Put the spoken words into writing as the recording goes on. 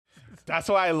That's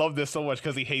why I love this so much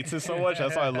because he hates it so much.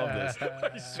 That's why I love this.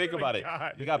 Think about it.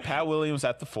 You got Pat Williams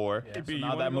at the 4. Yeah. So AB,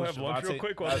 now that moves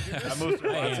that moves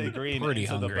Javonte Green pretty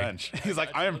into the hungry. bench. He's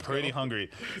like, I am pretty hungry.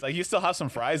 It's like you still have some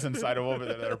fries inside of over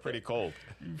there that are pretty cold.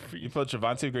 You put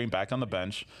Javonte Green back on the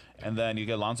bench, and then you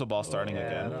get Lonzo Ball starting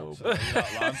again. So you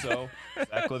got Lonzo,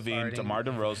 Zach LaVine, Starting. DeMar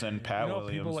DeRozan, Pat You know,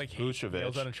 Williams, people like hate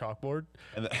nails on a Vucevic. chalkboard.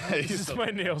 And This is my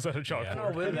nails on a chalkboard.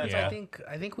 No, Williams, Yeah.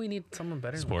 I think we need someone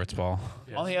better. than Sports ball.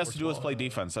 all he has to do is play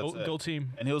defense. That's Go, it. go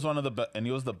team. And he was one of the and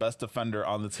he was the best defender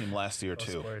on the team last year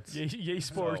too. Sports. Yay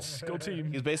sports. Go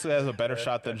team. He basically has a better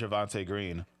shot than Javonte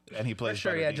Green, and he For plays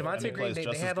sure, better yeah. defense, and he Javonte Green, plays they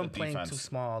just as have him good playing defense. too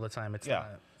small all the time. It's Yeah. not.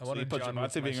 I So wanted you put John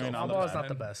with Javonte Green myself. on Ball the is not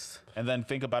the bench, best. and then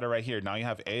think about it right here. Now you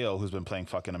have Ayo, who's been playing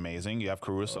fucking amazing. You have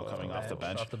Caruso coming off the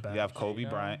bench. off the bench. You have Kobe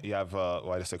Bryant. You have why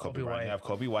did I say Kobe Kobe Bryant? White. You have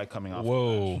Kobe White coming off. The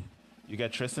Whoa. bench. You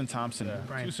get Tristan Thompson.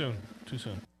 Brian. Too soon. Too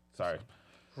soon. Sorry,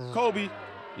 Kobe.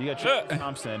 You get Tristan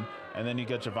Thompson, and then you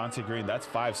get Javonte Green. That's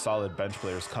 5 solid bench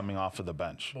players coming off of the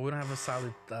bench. But we don't have a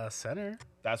solid center.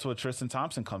 That's what Tristan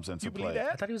Thompson comes into believe play.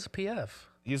 that? I thought he was a PF.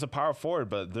 He's a power forward,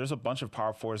 but there's a bunch of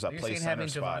power forwards that You're play saying center having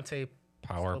spot. Javonte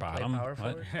Power still play bottom. power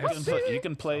What? forward? You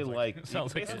can play like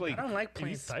sounds like basically. I don't like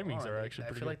playing These timings small. are actually I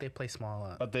pretty feel like good. they play small a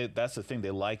lot. But that's the thing.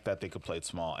 They like that they could play it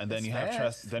small, and then It's you have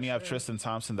fast, then you for have sure. Tristan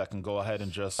Thompson that can go ahead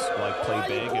and just like play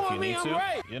big if you need to.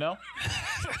 You know,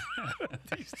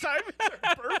 These timings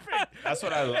are perfect. that's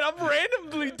what I And love. I'm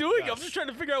randomly doing it. I'm just trying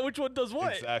to figure out which one does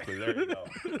what. Exactly. There you go.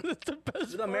 That's the best This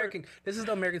is the part. American. This is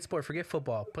the American sport. Forget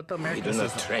football. Put the We American. do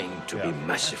not train to be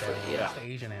merciful here. That's the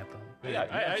Asian anthem. Yeah, you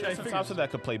have I Tristan figured Thompson that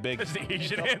could play big. That's the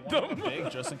Asian One anthem. big,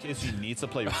 just in case you need to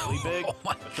play really big.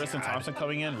 Tristan Thompson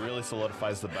coming in really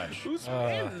solidifies the bench. Who's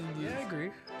Yeah, I agree.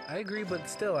 I agree, but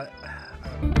still,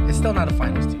 it's still not a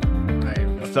finals team.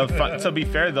 To be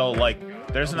fair though, like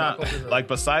there's not like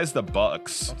besides the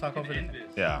Bucks. Don't talk over the.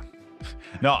 Yeah.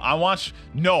 No, I want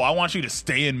you to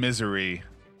stay in misery.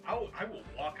 I will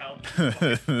walk out.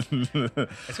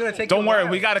 It's gonna take. Don't you a worry,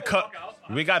 while. we got to cut.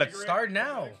 We got to Start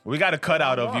now. We got a cut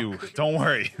out of you. Don't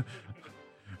worry.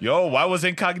 Yo, why was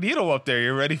Incognito up there?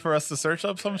 You ready for us to search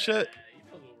up some shit? He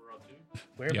knows what we're up to.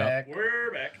 We're Yep. back,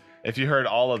 We're back. If you heard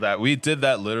all of that, we did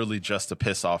that literally just to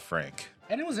piss off Frank.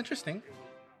 and it was interesting.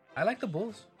 I like the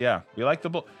Bulls. Yeah, we like the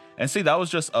bull. And see, that was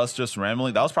just us just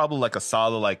rambling. That was probably like a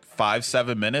solid like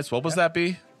 5-7 minutes. What was that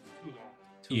be?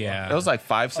 Yeah. It was like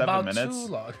 5-7 About minutes.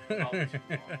 too long.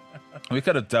 We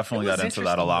could have definitely It was got into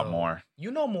that a interesting, lot though. more.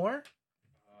 You know more.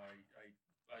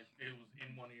 It was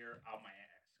in one ear, out my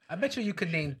ass. I bet you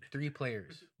could name 3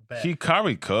 players. Bet. He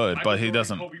probably could, but he Michael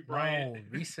doesn't. Jordan, Kobe Bryant. No,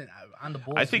 recent on the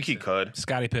Bulls. I think he recent. could.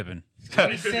 Scottie Pippen.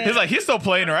 He's like, he's still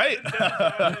playing, right?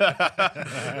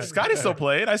 Scotty's still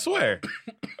playing, I swear.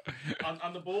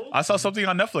 On the Bulls, I saw something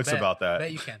on Netflix Bet. about that.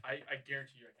 Bet you can. I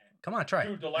guarantee you I can. Come on, try. it.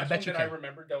 Dude, the I last bet one you that I can.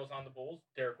 remembered that was on the Bulls,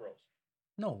 Derrick Rose.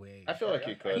 No way. I feel like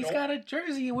he could. He's got a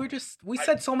jersey. We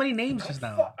said so many names just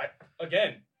now.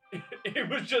 Again, it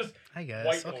was just I guess.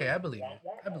 white Okay, noise. I believe Wah, it.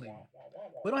 wah, I wah, believe wah, it. wah, wah,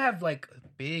 wah. We don't have like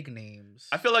big names.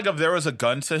 I feel like if there was a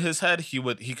gun to his head, he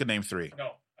could name 3.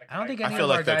 No, I don't think I any feel of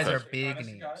like our they guys could. are big Honest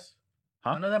to God. names.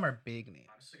 Huh? None of them are big names.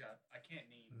 Honest to God, I can't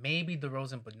name. Maybe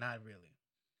DeRozan, but not really.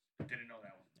 Didn't know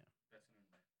that one. That's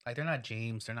an Like they're not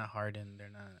James, they're not Harden, they're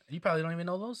not. You probably don't even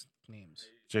know those names.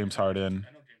 James Harden.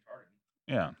 I know James Harden.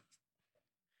 Yeah.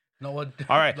 No one.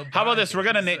 All right. How about this? We're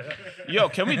gonna name. Yo,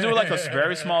 can we do like a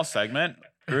very small segment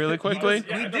really quickly?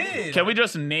 We did. Can we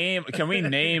just name? Can we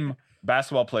name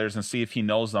basketball players and see if he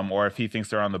knows them or if he thinks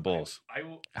they're on the Bulls? I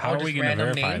will. How Or are we just going to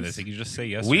random verify names? this? You can just say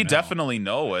yes. We or no. definitely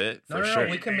know it No, for no, sure.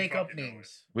 no. We can They make up fucking know it.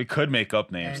 names. We could make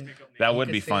up names. And That he would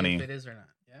can be say funny. If it is or not.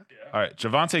 Yeah. Yeah. All right,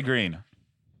 Javonte Green.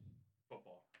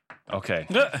 Football. Okay.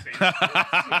 No.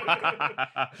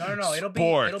 It'll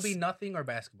Sports. be nothing or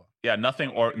basketball. Yeah, nothing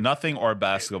or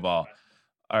basketball.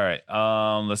 All right.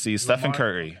 Let's see. Stephen Lamar-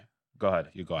 Curry. Go ahead.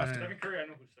 You go No, after. no, Stephen Curry, I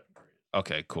know who Stephen Curry is.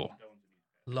 Okay, cool. That one's an easy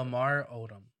pass. Lamar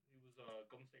Odom. He was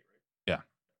Golden State, right?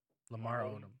 Lamar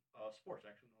Odom. Sports,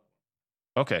 actually.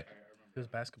 No, Okay. I remember. He was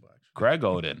basketball Greg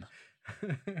Oden.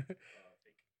 actually.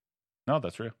 No,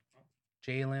 that's real.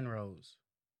 Jalen Rose.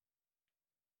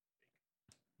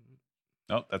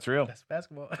 No, that's real. That's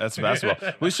basketball. That's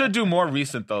basketball. We should do more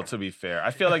recent though, to be fair.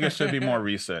 I feel like it should be more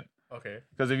recent. Okay.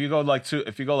 Because if you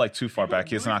go too far back,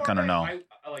 he's not gonna know.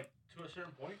 I like to a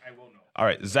certain point, I will know. All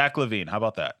right, Zach LaVine. How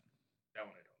about that? That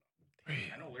one I don't know.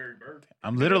 I know Larry Bird.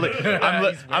 I'm literally, I'm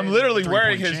He's literally three-point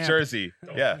wearing his champ. jersey.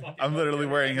 Don't Yeah, fucking I'm literally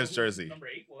fuck wearing I know his who jersey. Number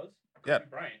 8 was Yeah. Kobe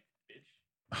Bryant,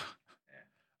 bitch.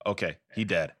 Okay, he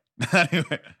dead.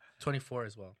 Anyway, 24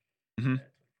 as well.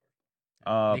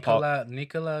 Paul, Nikola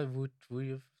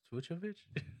Vucevic.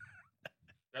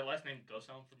 That last name does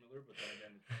sound familiar, but then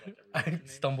again, it's like I every name.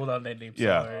 stumbled on that name.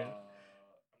 Yeah. I'm somewhere. gonna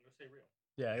say real.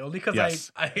 Yeah, only because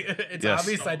Yes. it's Yes.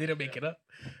 obvious I didn't make it up.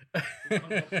 Fucking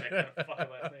last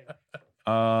name.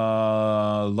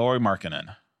 Laurie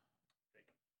Markkinen.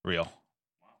 Real.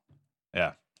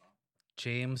 Yeah.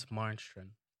 James Marnstrom.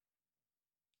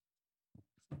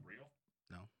 Real.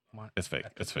 No, It's fake.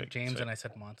 It's fake. James It's fake. and I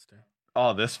said monster.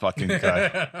 Oh, this fucking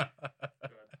guy.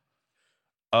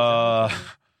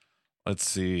 Let's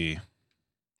see.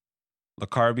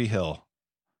 LaCarby Hill.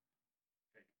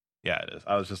 Yeah, it is.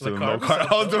 I was just doing low LaCarby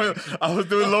carb. sounds I was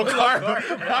doing low carb. Low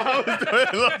I was doing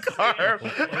low carb.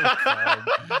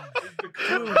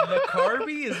 Dude,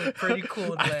 LaCarby is a pretty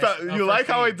cool I name. thought, you like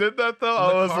how I did that though?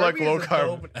 I was like low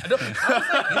carb. I was like, is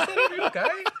that a real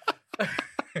guy?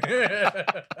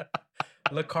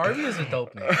 LaCarby is a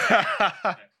dope name.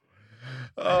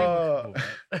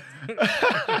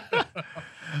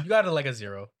 You got like a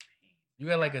 0. You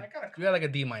got like a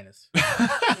D minus. It was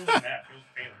Matt. It was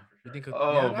Taylor for You sure. think?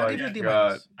 Oh I'll my give you a D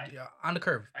God. minus. Yeah, on the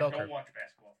curve, I bell don't curve. watch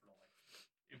basketball for the life.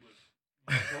 It was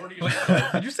majority of the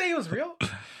time. Did you say it was real?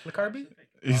 LaCarby?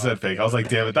 He said fake. I was like,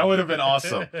 damn it, that would have been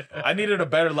awesome. I needed a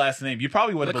better last name. You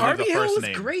probably would have believed LaCarby the Hill first was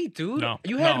name. great, dude. No,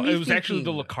 you had me it was actually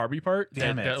the thinking- LaCarby part.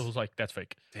 Damn that it. was like, that's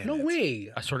fake. Damn No it.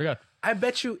 way. I swear to God. I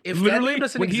bet you if that Literally, name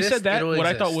doesn't when he exist, said that, it'll what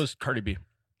I thought exist. was Cardi B.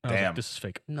 I was like, Damn. this is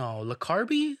fake. No,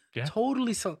 LaCarby. Yeah.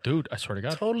 Totally Dude, I swear to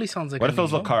God. Totally sounds like. What a if it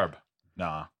was name. LaCarb?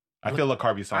 Nah. I feel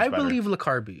LaCarby sounds I better. believe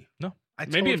LaCarby. No. I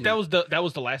Maybe if that totally-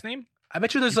 was the last name. I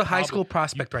bet you there's you a high probably- school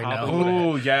prospect you right now. probably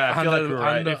Oh yeah, I On feel like the- you're on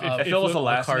right. the, If it was the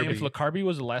last LaCarby. name, If LaCarby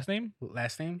was the last name,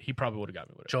 Last name? he probably would have got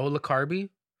me with it. Joe LaCarby.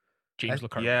 James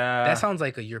LaCarby. yeah, That sounds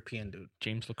like a European dude.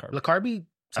 James LaCarby. LaCarby. I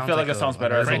Sounds feel like it sounds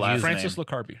better as a urban last youth. Francis name.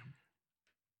 LaCarby.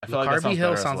 I feel like that LaCarby sounds Hill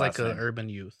better as sounds the like last an name. urban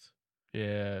youth.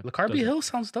 Yeah. LaCarby doesn't- Hill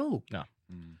sounds dope. No.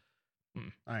 Mm. All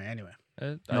right. Anyway,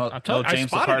 No, I'm telling no, I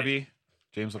James spotted it. LaCarby.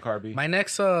 James LaCarby. my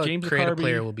next James creative LaCarby.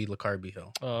 player will be LaCarby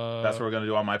Hill. That's what we're gonna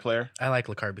do on my player. I like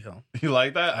LaCarby Hill. You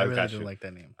like that? I really got do you. like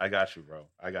that name. I got you, bro.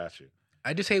 I got you.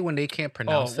 I just hate when they can't Oh,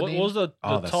 pronounce the what name. was the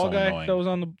Oh, that's tall so guy annoying. that was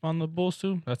on the Bulls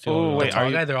too? That's the Oh, only one. wait, the tall are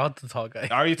you- guy? They're all the tall guy.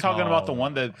 Are you talking about the No.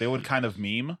 one that they would kind of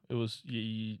meme? It was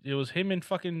him and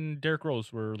fucking Derrick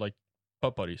Rose were like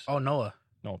butt buddies. Oh, Noah.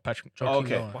 No, Patrick. Joakim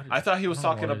Okay, Noah. What did- I thought he was I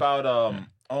don't know talking what about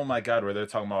oh my god, where they're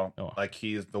talking about Oh. like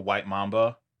he's the white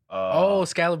mamba. Oh,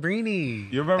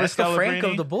 Scalabrini. You remember That's the Frank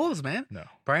Scalabrini? of the Bulls, man. No.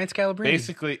 Brian Scalabrini.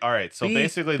 basically, all right. So B-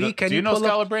 basically, B, can do you you know pull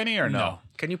up- Scalabrini or no?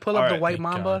 Can you pull All up the right, White thank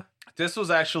Mamba? God. This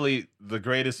was actually the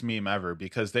greatest meme ever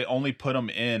because they only put him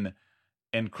in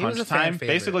He was crunch a fan time. favorite,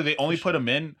 Basically, they only for put sure. him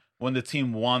in when the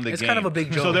team won the It's game. kind of a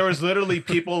big So joke. there was literally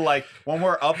people like when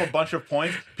we're up a bunch of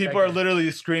points, people are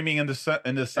literally screaming in the sound.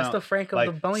 That's the Frank of like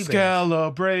the Bunny Bears.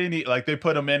 Scalabrini. Like they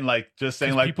put him in like just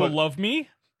saying like people put, love me.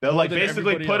 they'll more like than basically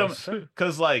everybody put else. him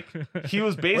because like he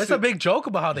was Well, it's a basically big joke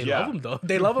about how they Yeah. love him, though.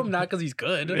 They love him not because he's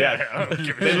good. yeah.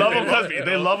 They love him because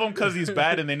they love him because he's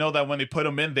bad and they know that when they put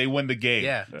him in they win the game.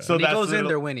 Yeah. So When he that's goes in, little-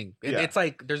 they're winning. Yeah. It's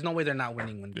like there's no way they're not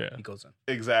winning when Yeah. he goes in.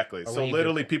 Exactly. Or So when he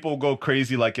literally, did. people go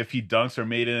crazy. Like if he dunks or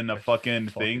made it in a fucking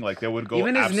thing, like they would go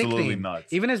Even his absolutely nickname.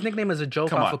 nuts. Even his nickname is a joke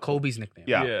Come off on. of Kobe's nickname.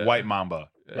 yeah, Yeah. White Mamba,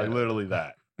 like Yeah. literally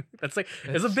that. That's like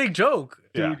it's a big joke.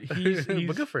 Yeah. Dude, he's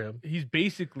But good for him. he's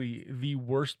basically the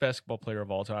worst basketball player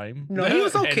of all time. No, he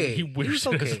was And okay. he He wears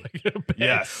was it as, okay. like, a bad-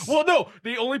 Yes. Well, no,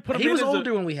 they only put him He in was as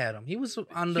older a, when we had him. He was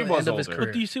on the He was end of his older. career.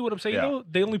 But do you see what I'm saying? Yeah. Though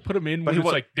they only put him in But when he it's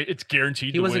was- like it's guaranteed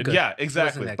He to wasn't win. good. Yeah,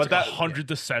 exactly. that But good. that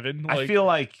 100-7. I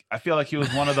feel like he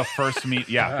was one of the first meme.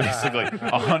 Yeah, basically.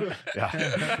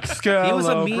 Yeah. He was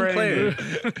a meme player.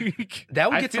 like, That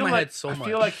would I get to feel my like head so I much.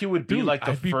 feel like he would be Dude, like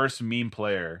the I'd be- first meme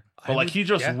player. But I like would- he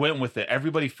just yeah. went with it.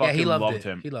 Everybody Yeah, fucking he loved loved it.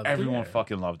 him. He loved it. Everyone Yeah.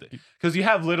 fucking loved it. Because you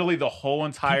have literally the whole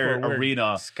entire People are wearing-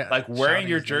 arena like wearing shouting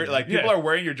your his jersey. name. Like people Yeah. are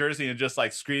wearing your jersey and just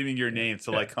like screaming your name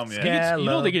to like come in. you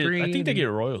know they get. I think they Scalabrini. get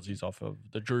royalties off of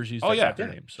the jerseys. Oh, that yeah. have their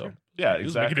Yeah, name. So Yeah, he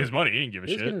was making exactly. his money. He didn't give a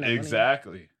He was shit. getting that money.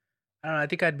 Exactly. I don't know. I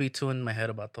think I'd be too in my head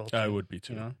about the whole thing. I would be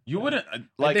too. You know? You wouldn't Like,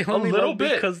 like they a only little love me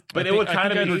bit, 'cause- but I it would think- I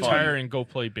kind of think be I'd retire fun. and go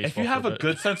play baseball. If you have for a bit.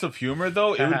 good sense of humor,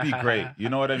 though, it would be great. You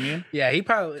know what I mean? Yeah, he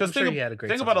probably. Because I'm sure think, he had a great.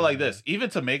 think sense about it of like humor. this: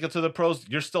 even to make it to the pros,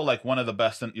 you're still like one of the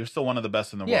best. You're still one of the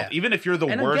best in the Yeah. world. Even if you're the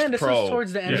And worst again, this pro, was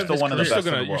towards the end you're of still his one of you're the career. still best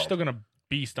in gonna the you're world. still gonna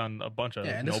beast on a bunch of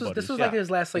Yeah, and this nobodies. was Yeah, like his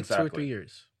last like 2 or exactly. 3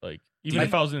 years. like Even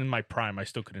if I was in my prime, I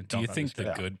still couldn't. Do you dunk on think this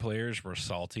the guy. good players were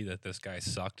salty that this guy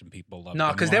sucked and people loved No,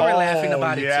 him? because they more? were laughing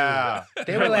about it yeah. too.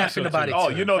 They were laughing about it too. Oh,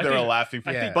 you know I they were think- laughing.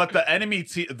 Yeah. But the enemy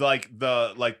team, like it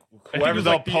whoever was the,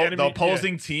 like the enemy- the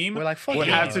opposing team We're like, fuck would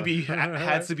you. have to be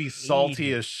had to be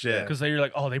salty as shit. Because they're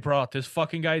like, oh, they brought out this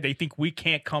fucking guy. They think we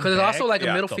can't come. Because it's also like a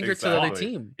Yeah, middle finger to the other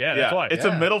exactly. team. yeah, that's why. It's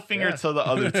Yeah. a middle finger Yeah. to the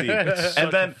other team. It's such And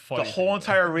a then funny the whole thing.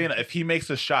 entire arena, if he makes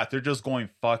a shot, they're just going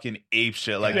fucking ape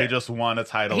shit. Like they just won a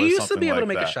title He or used something to be able like to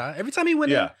make that. a shot. Every time he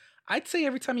went Yeah. in, I'd say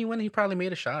every time he went in, he probably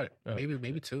made a shot. Yeah.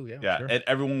 Maybe two, yeah. Yeah, Sure. and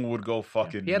everyone would go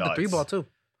fucking He had the nuts. 3-ball too.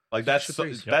 Like that's Shoot so,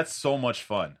 threes. that's so much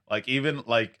fun. Like even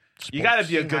like you got to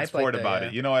be a Being good hyped sport like that, about yeah.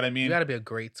 it. You know what I mean? You got to be a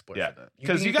great sport Yeah, for that.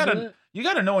 because think you can do gotta it? you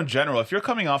gotta know in general if you're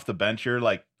coming off the bench, you're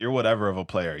whatever of a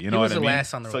player. You know was what I the mean?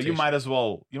 last on the so you rotation. might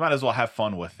as well have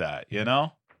fun with that. You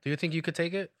know? Do you think you could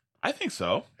take it? I think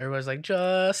so. Everybody's like,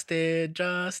 Justin.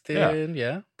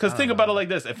 Yeah. Because I think don't about it know. like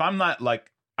this: if I'm not like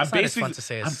I'm It's not as basically fun to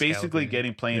say as I'm basically scouting.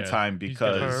 getting playing Yeah, time he's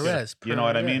because getting- Perez, you know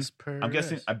what I mean. Perez, I'm guessing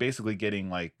Perez. I'm basically getting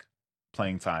like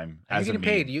playing time And as you're a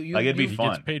getting paid. meme. You- like it'd be you- He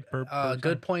fun. gets paid per. per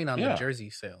Good time. point on Yeah. the jersey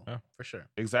sale Yeah. for sure.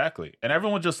 Exactly. And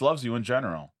everyone just loves you in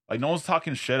general. Like no one's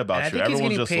talking shit And about I you. think he's Everyone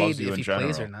getting just paid loves you if in he general.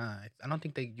 plays or not. I don't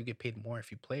think you get paid more if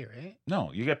you play, right?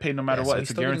 No, you get paid no matter Yeah, what. so It's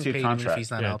he's a still getting guaranteed paid even if contract.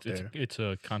 he's not Yeah, out there. it's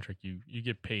a contract. You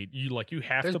get paid. You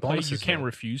have There's to play. You bonuses, can't though.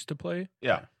 refuse to play.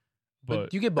 Yeah.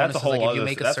 But you get That's a bonuses whole like if other you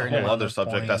make a that's a certain whole amount other of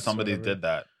subject that points, somebody whatever. did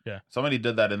that. Yeah. Somebody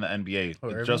did that in the NBA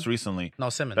Who, just Irving? recently. No,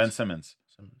 Simmons. Ben Simmons.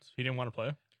 he didn't want to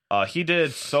play. He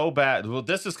did so bad. Well,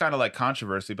 this is kind of like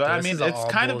controversy, but Dude, I this mean, is a it's all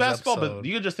kind of Bulls basketball. But episode.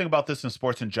 you can just think about this in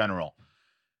sports in general.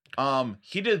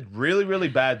 He did really, really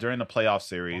bad during the playoff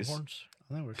series. Longhorns.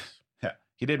 That works. Yeah,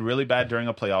 he did really bad during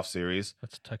a playoff series.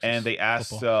 That's Texas. And they asked,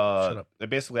 football. Shut up. they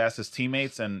basically asked his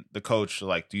teammates and the coach,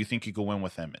 like, "Do you think you could win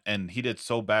with him?" And he did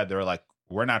so bad, they were like,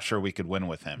 "We're not sure we could win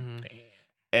with him." Mhm.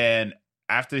 And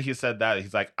after he said that,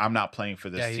 he's like, "I'm not playing for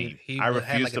this Yeah, team. he I had,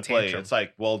 refuse like, a to play." tantrum. It's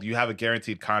like, well, you have a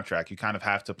guaranteed contract. You kind of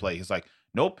have to play. He's like,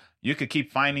 "Nope. You could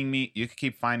keep finding me. You could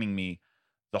keep finding me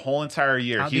the whole entire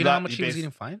year." Do you know how much he was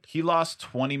getting fined? He lost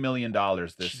 $20 million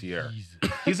this year. Jesus.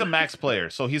 He's a max player,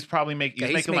 so he's probably Yeah, he's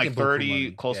he's making like making buku 30,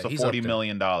 money. close Yeah, to he's up $40 there.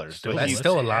 million. So Still, That's he's,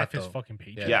 still a half lot, his though. fucking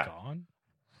paycheck Yeah. gone.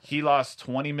 he lost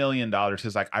 $20 million.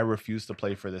 He's like, "I refuse to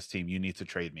play for this team. You need to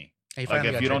trade me. He Like finally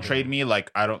if got you don't traded. trade me, like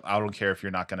I don't care if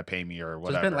you're not going to pay me or So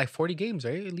whatever." it's been like 40 games,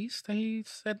 right? At least that he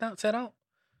set out.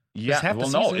 yeah, half the well,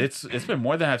 no, season. it's been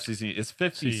more than half season. It's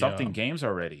 50 See, something games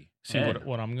already. See, Man.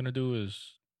 what I'm gonna do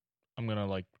is I'm gonna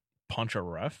like punch a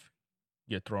ref,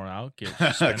 get thrown out, get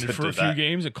suspended Could for do a few that.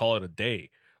 games, and call it a day.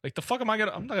 Like the fuck am I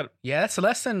gonna? I'm not gonna. Yeah, that's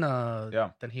less than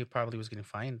Yeah. than he probably was getting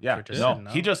fined. Yeah, for just no, saying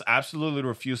he just absolutely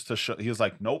refused to show. He was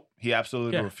like, "Nope," he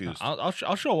absolutely Yeah, refused. I'll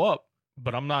show up,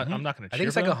 but I'm not. Mhm. I'm not gonna. I think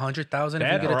it's cheer like for them. 100,000 if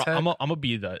you That, get a or tag. I'm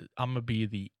gonna be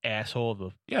the asshole of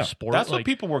the Yeah, sport. that's what like,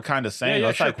 people were kind of Yeah, saying. yeah,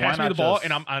 It's sure. like, why Pass me not the ball,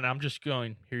 just- and I'm just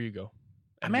going. Here you go.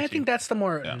 I mean, I think that's the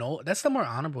more Yeah. that's the more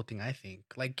honorable thing. I think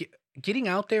like getting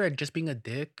out there and just being a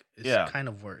dick is Yeah. kind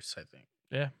of worse. I think.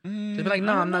 Mm, They'd be like,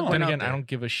 "No, I don't I'm not know. going Then out again, I there." don't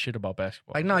give a shit about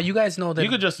basketball. Like, no, you guys know that You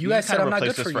could just you guys said kind I'm of not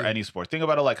replace good this for for you. any sport. Think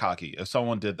about it like hockey. If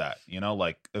someone did that, you know,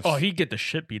 like if, Oh, he'd get the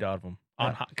shit beat out of him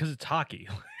on Yeah. because it's hockey.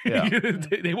 Yeah.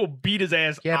 they will beat his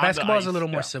ass. Yeah, on the basketball is a ice. little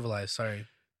more Yeah. civilized. Sorry,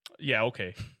 Yeah,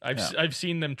 okay. I've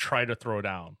seen them try to throw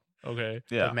down. Okay,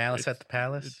 yeah, With Malice It's- at the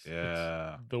Palace. it's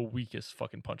yeah. the weakest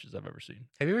fucking punches I've ever seen.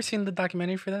 Have you ever seen the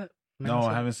documentary for that? No, Malice I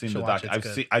at- haven't seen You the should doc. watch it,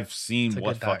 it's good. I've seen It's a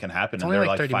what good doc. fucking happened, It's and only they're like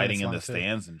like 30 fighting minutes in long, the too.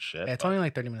 stands and shit. Yeah, it's but- only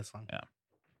like 30 minutes long.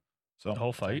 so The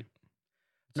whole fight.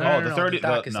 No, Oh, no, the no, 30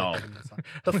 doc the- is no. like 30 minutes long.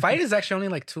 The fight is actually only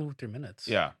like 2-3 minutes.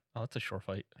 yeah, Oh, that's a short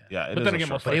fight. yeah. It But is then a again, short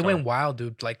most But fight. it fights went are. wild,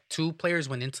 dude. Like 2 players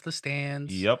went into the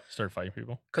stands. Yep. Start fighting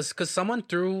people. Cause someone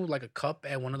threw like a cup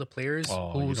at one of the players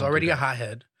Oh, you who's don't do already a that.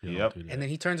 hothead, You don't Yep. do that. and then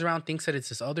he turns around, thinks that it's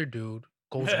this other dude,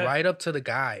 goes right up to the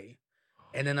guy,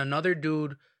 and then another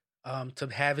dude, to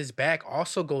have his back,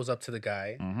 also goes up to the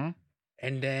guy, Mm-hmm.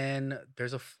 and then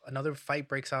there's another fight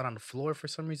breaks out on the floor for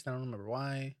some reason. I don't remember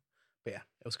why, but yeah,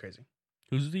 it was crazy.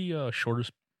 Who's the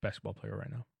shortest basketball player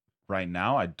right now? Right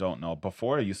now, I don't know.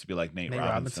 Before, it used to be like Nate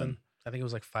Robinson. I think it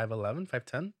was like 5'11",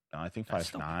 5'10". No, I think That's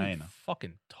still pretty 5'9".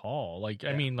 fucking tall. Like I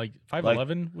Yeah. mean, like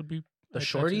 5'11" would be The like,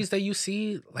 shorties that you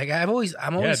see, like I'm Yeah, always they're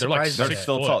like surprised. by They're that. 6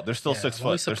 still foot. tall. They're still Yeah, 6 I'm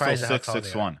always foot. They're still surprised at how tall they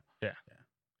are. 6'1".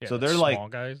 Yeah, So the they're like- small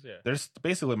guys. Yeah. They're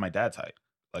basically my dad's height,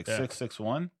 like Yeah.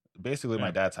 6'1". Basically my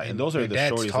Yeah. dad's height, and And those are your the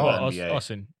dad's shorties tall. of Well, the us,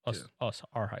 NBA. us,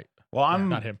 our height, Well, I'm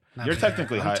not him. Not You're me.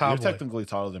 technically I'm high. tall You're boy. technically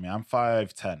taller than me. I'm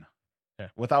 5'10". Yeah.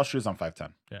 Without shoes, I'm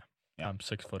 5'10". Yeah. I'm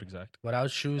 6 foot exact. Without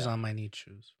shoes Yeah. on, I need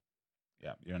shoes.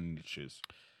 Yeah, you don't need shoes.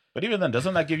 But even then,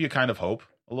 doesn't that give you kind of hope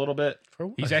a little bit? For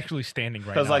what? He's actually standing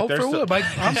right 'Cause, now. like, Hope there's for still- what?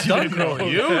 I'm done growing.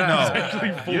 You know. He's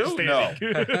actually full You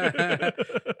standing.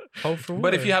 Hope for what?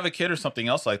 But if you have a kid or something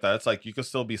else like that, it's like you could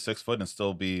still be 6 foot and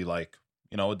still be like,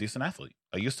 you know, a decent athlete.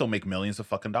 Like you still make millions of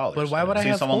fucking dollars. But why would I See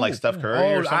have someone like hope? Steph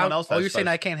Curry or someone else? Oh, that's you're saying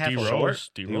I can't have D hope. Rose.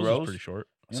 D Rose D-Rose? is pretty short.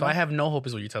 So I have no hope,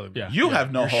 is what you're telling me. Yeah. You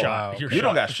have no You're hope. shot. You're You don't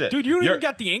shot. got shit. Dude, you don't You're- even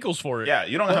got the ankles for it. Yeah,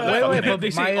 you don't have the Wait, fucking wait, ankles. but They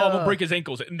say, my, "Oh, we'll break his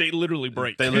ankles," and they literally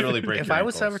break. They literally break. If your I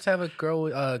was ever ankles. to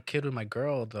have a kid with my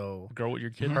girl, though, girl with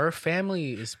your kid, her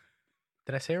family is.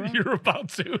 Did I say it wrong? you're about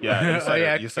to. Yeah, you said, Oh,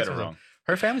 yeah, it, you said it I guess wrong.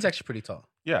 Her family's actually pretty tall.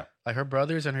 Yeah, Like her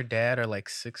brothers and her dad are like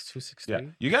 6'2", 6'3". yeah.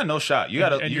 You got no shot. You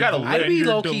gotta, And you you're gotta del- I'd live. be you're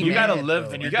low-key diluting- You gotta mad, live.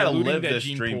 though. And You you're gotta diluting live that this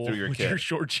gene dream pool through your with kid. Your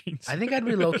short jeans. I think I'd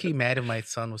be low key mad if my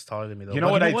son was taller than me though. You know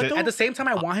But what I what, did? though? At the same time,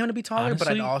 I want him to be taller, but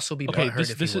I'd Honestly, also be Okay,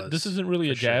 butthurt if this he was. this isn't really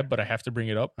a for sure. jab, but I have to bring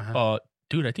it up. Uh-huh.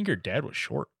 Dude, I think your dad was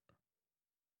short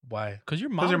Why? because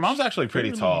your mom's actually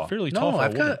pretty tall. fairly tall No, for a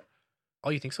I've woman. got. Oh,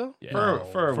 you think so? Yeah.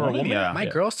 For a woman, yeah. My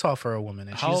girl's tall for a woman,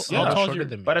 and How- she's how a little tall is shorter your-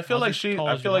 than me. But I feel How's like as she. tall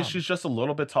I as feel your like mom? she's just a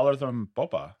little bit taller than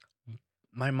Popa.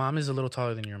 My mom is a little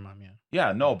taller than your mom. Yeah.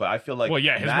 Yeah, no, but I feel like Well,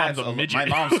 yeah, his Matt's mom's a midget. My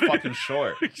mom's fucking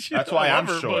short. That's why I'm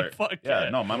short. Fuck Yeah,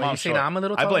 no, my Well, you mom's saying short. I'm a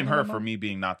little I taller blame than her my for mom? me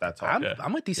being not that tall. I'm Yeah.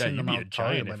 a decent you'd be a amount taller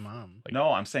than giant my if- mom. like-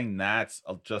 No, I'm saying Nat's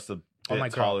just a bit my girl.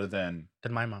 taller than.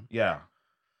 Than my mom. Yeah,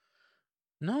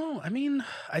 No, I mean,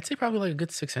 I'd say probably like a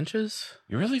good 6 inches.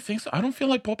 you really think so? I don't feel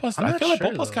like Popa's. I'm I not feel like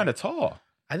sure, Popa's though. kind of tall.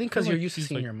 I think because feel you're like used to she's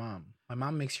seeing like- your mom. My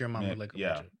mom makes your mom Yeah, look like a yeah.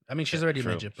 midget. I mean, she's already a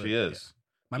True. midget, but She yeah. is.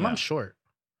 My Yeah. mom's short.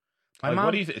 My Like, mom.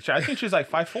 what do you? I think she's like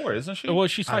 5'4", isn't she? Well,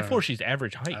 she's I don't 5'4". know. She's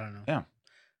average height. I don't know. Yeah.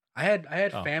 I had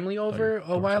Oh, family I thought over you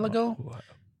a were while talking ago, about-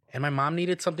 and my mom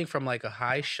needed something from like a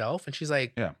high shelf, and she's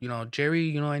like, Yeah. you know, Jerry,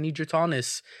 you know, I need your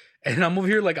tallness. And I'm over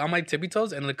here like on my tippy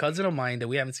toes, and a cousin of mine that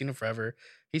we haven't seen in forever,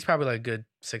 he's probably like a good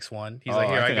 6'1". He's like,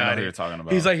 here, I think know got who you're it. talking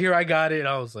about. He's like, here, I got it. And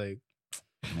I was like,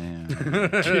 man,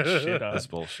 Shit, that's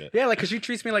bullshit. yeah, like, cause she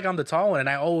treats me like I'm the tall one, and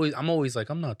I'm always like,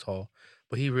 I'm not tall,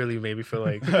 but he really made me feel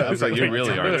like, It's like, you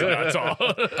really are That's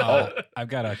all. I've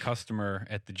got a customer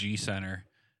at the G Center.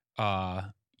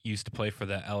 Used to play for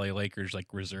the LA Lakers like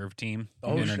reserve team,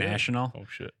 Oh, shit. international. Oh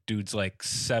shit. Dude's like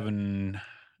 7.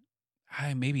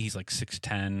 Maybe he's like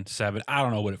 6'10", 7. I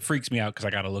don't know what it freaks me out because I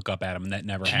got to look up at him, and that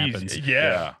never happens.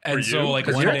 Yeah. And For so, you? like,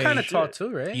 Cause one you're day- kind of tall Shit. too,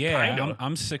 right? Yeah, Kinda.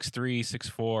 I'm 6'3",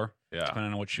 6'4", Yeah.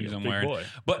 depending on what shoes He's a I'm big wearing. boy.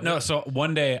 But no, so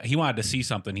one day he wanted to see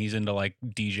something. He's into like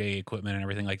DJ equipment and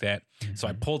everything like that. So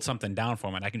I pulled something down for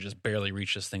him, and I can just barely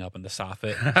reach this thing up in the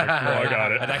soffit. It's like, I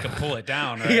got it. And I can pull it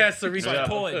down. Right? He has to reach So I up.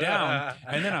 pull it down,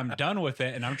 and then I'm done with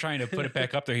it, and I'm trying to put it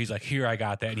back up there. He's like, "Here, I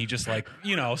got that," and he just like, sets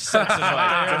it up there,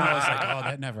 and I was like, "Oh,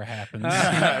 that never happens."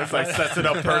 It's like sets it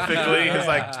up perfectly. It's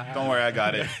like, don't worry, I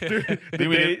got it.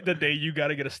 The day you got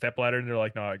to get a step ladder, and they're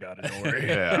like, "No, I got it. Don't worry."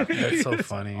 Yeah. That's so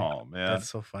funny. Oh man. That's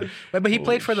so funny. But he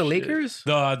played for the Holy shit. Lakers.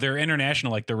 They're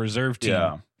international, like the reserve team.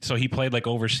 Yeah. So he played like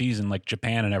overseas in like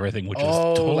Japan and everything, which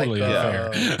Oh, is totally like, unfair.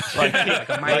 like, like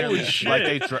a minor like,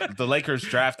 league. like the Lakers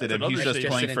drafted him. That's He's another just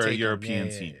thing. playing Just for a didn't take him. European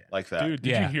Yeah, team yeah. like that. Dude, did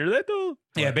Yeah. you hear that though?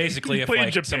 Yeah, basically, He if played in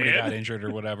like somebody Japan? got injured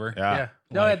or whatever. Yeah. Yeah.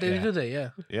 No, Like, they yeah. do that. Yeah.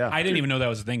 Yeah. I didn't even know that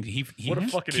was a thing. He What a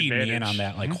fucking keyed me in advantage. on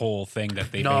that like whole thing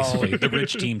that they No. basically the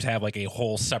rich teams have like a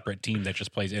whole separate team that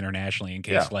just plays internationally in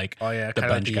case Yeah. like Oh yeah. the kinda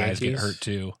bench like guys get Yankees. hurt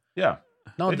too. Yeah.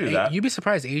 No, They do that. you'd be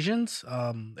surprised. Asians,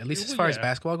 at least as far as Yeah.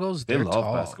 basketball goes, They they're love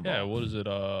tall. basketball. Yeah. What is it?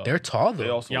 They're tall though. They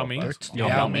also Yao love Ming? basketball. Yao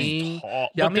Yao Ming. Ming. Tall. Yao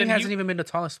But Ming then hasn't even been the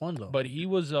tallest one though. But he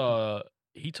was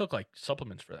he took like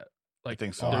supplements for that. Like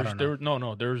think so. Oh, I There's, don't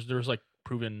know. there's like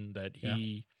proven that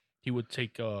he would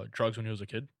take drugs when he was a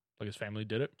kid. Like his family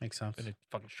did it, makes sense. and it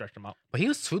fucking stretched him out. But he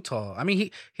was too tall. I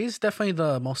mean, he's definitely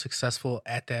the most successful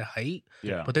at that height.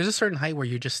 Yeah. But there's a certain height where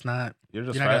you're just not. You're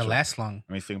just You're not gonna fragile. last long.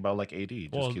 I mean, think about like AD. He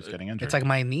just Well, keeps getting injured. It's like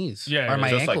my knees. Yeah, Or my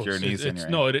just like ankles. your knees and It's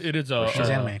your no, ankles. it is a For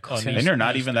sure. And my ankles, yeah. And you're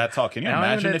not even that tall. Can you I'm not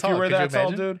even imagine that if you tall. were Could you that tall,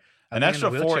 imagine? dude? I'd An be in a extra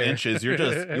 4 wheelchair. inches. You're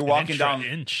An walking inch down. for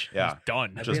an inch. Yeah. He's done.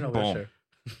 I'd be Just in a boom. wheelchair.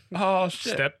 Oh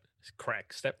shit. Step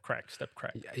crack, step crack, step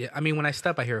crack. Yeah, I mean, when I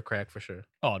step, I hear a crack for sure.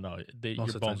 Oh no, Most your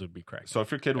of the bones time. would be cracked. So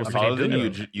if your kid was Every taller time. than you,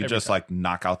 Every you just time. like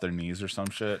knock out their knees or some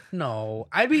shit. No,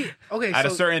 I'd be okay. At a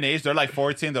so certain age, they're like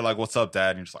 14. They're like, "What's up, dad?"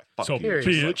 And you're just like, "Fuck so you." Period.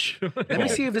 bitch. let me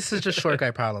see if this is just short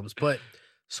guy problems. But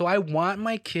so I want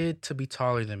my kid to be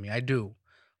taller than me. I do,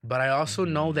 but I also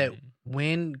know that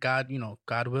when God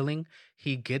willing,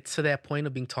 he gets to that point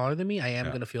of being taller than me, I am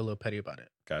Yeah. gonna feel a little petty about it.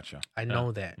 Gotcha. I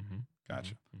know that. Mhm.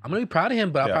 Gotcha. I'm gonna be proud of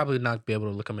him, but I'll Yeah. probably not be able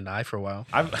to look him in the eye for a while.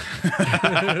 I've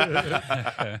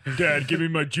Dad, give me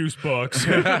my juice box.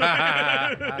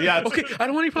 yeah. Okay, I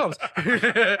don't want any problems.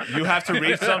 You have to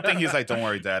read something. He's like, "Don't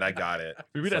worry, Dad, I got it."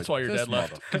 Maybe It's that's like, why your this dad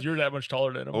left, because you're that much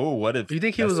taller than him. Oh, what if You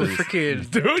think he was a that's what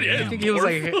freaking Dude, yeah, You think he was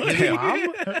like his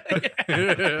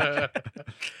mom?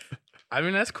 I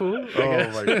mean, that's cool. I Oh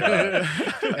guess. my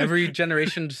God. Every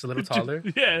generation just a little taller.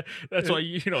 Yeah, that's why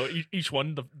each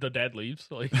one the dad leaves.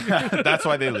 Like, That's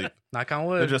why they leave. Knock on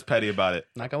They're wood. just petty about it.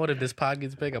 Knock on wood. If this pod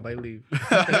gets big, I might leave.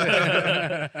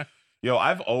 Yo,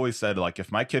 I've always said like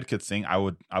if my kid could sing, I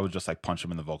would just like punch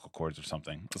him in the vocal cords or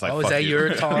something. It's like, Oh, is fuck that you.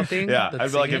 your tall thing? Yeah, The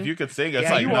I'd be like, if singing? you could sing, it's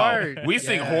Yeah, like you no, are. we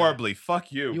sing Yeah. horribly.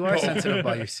 Fuck you. You are sensitive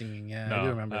about your singing. Yeah, I do no,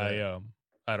 remember that.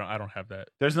 I don't have that.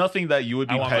 There's nothing that you would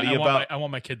be petty about. I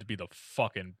want my kid to be the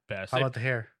fucking best. How about the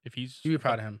hair? if he's You be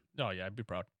proud of him. No, yeah, I'd be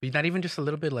proud. But not even just a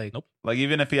little bit like. Nope. Like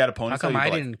even if he had a ponytail, How come you'd be I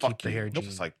like, didn't fuck keep the you. hair Nope. gene?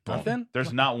 It's like, boom. Nothing?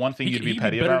 There's not one thing you'd be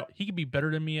petty better, about. He could be better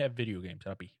than me at video games.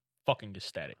 I'd be fucking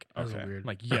ecstatic. That was Okay. weird. I'm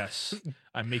like, yes,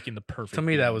 I'm making the perfect. To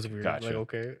me, that game. was weird. Gotcha. Like,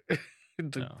 okay.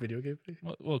 The No. video game thing?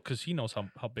 well, because he knows how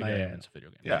big Oh, I yeah, am yeah. into video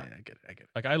games. Yeah. I get it. I get it.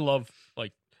 Like I love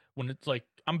like when it's like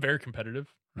I'm very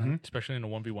competitive, Mhm. especially in a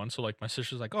 1v1. So like my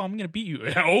sister's like, "Oh, I'm gonna beat you."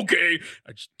 Okay,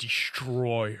 I just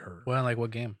destroy her. Well, like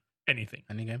what game? Anything,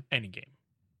 Any game? any game,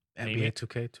 Name NBA it.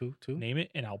 2K22? name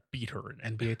it, and I'll beat her in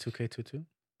it. NBA 2K22?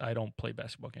 I don't play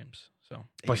basketball games, so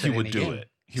But he said would any do game. it.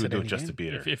 He You would said do it any just game? to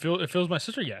beat her. if it was my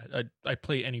sister, yeah, I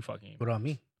play any fucking game. What about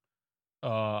me?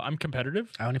 I'm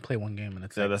competitive. I only play one game and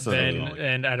it's Yeah, like, that's Then the only.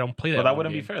 and I don't play that. But that one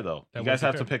wouldn't be game. fair though. That You guys wouldn't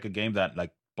have be to pick a game that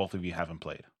like both of you haven't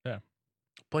played.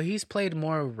 but he's played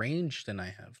more range than I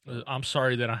have. I'm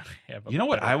sorry that I have. A You know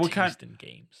what? better I would taste in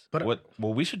games. But What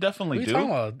we should what definitely are you do. talking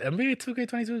about? NBA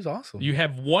 2K22 is awesome. You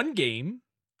have one game,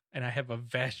 and I have a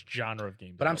vast genre of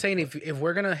games. but that I'm I'll saying play. if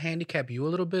we're gonna handicap you a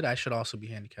little bit, I should also be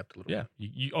handicapped a little yeah,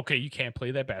 bit. you okay, you can't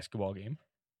play that basketball game,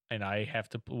 and I have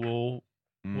to. We'll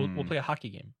Mm. play a hockey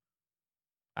game.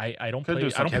 I don't Could play. do I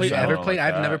don't something Have play. you I ever don't played?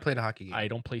 like I've never that. played a hockey game. I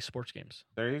don't play sports games.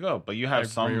 There you go. But you I have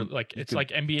some rarely- like you it's could like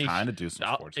NBA. kind of do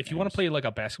some sports. If you want games. to play like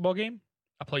a basketball game,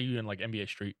 I'll play you in like NBA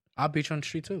Street. I'll beat you on the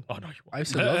street too. Oh no, you won't. I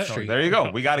used to love Street. There you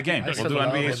go. We got a game. I We'll used to do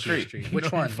love NBA NBA Street.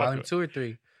 Which No, one? you Volume fuck 2 or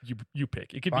 3? You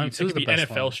pick. It could Volume be. two It is could the be best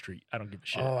NFL one. Street. I don't give a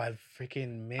shit. Oh, I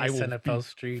freaking I miss will NFL beat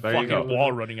Street. There you fucking go.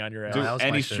 wall running on your ass. Do that was my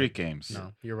any shit. street games.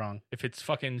 No, you're wrong. If it's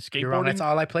fucking You're wrong. That's skateboarding,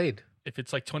 all I played. if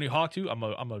it's like Tony Hawk 2, I'm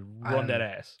gonna run that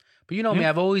ass. But you know me, Yeah.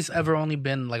 I've always ever only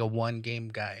been like a one game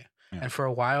guy. Yeah. And for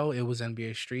a while, it was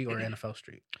NBA Street or NFL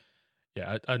Street.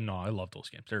 Yeah, I no, I love those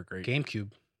games. They're great.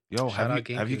 GameCube. Yo, Shout out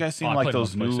have you GameCube. guys seen Oh, I like played them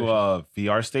those on new PlayStation.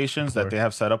 VR stations that Of they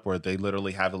have set up where they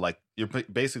literally have it like you're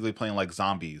basically playing like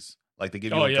zombies. Like they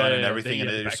give you Oh, a yeah, gun yeah, and yeah. everything, They and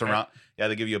give then you a you're backpack. surround. Yeah,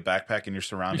 they give you a backpack and you're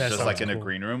surrounded That just like sounds in a cool.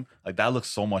 green room. Like that looks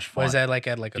so much fun. Was that like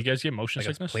at like Do a, you guys get motion like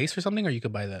a sickness? place or something, or you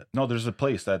could buy that? No, there's a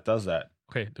place that does that.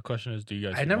 Okay, the question is, do you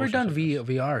guys? I've get never motion done sickness?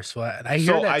 VR, so I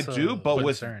hear So that. I do, but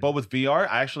with concern. VR,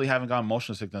 I actually haven't gotten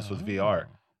motion sickness with VR.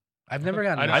 Oh. I've never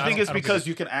gotten. I I don't- think it's I don't because get it.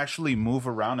 you can actually move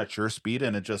around at your speed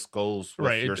and it just goes with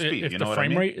Right. your speed. If You the know what I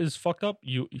frame mean? rate is fucked up,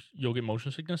 you'll get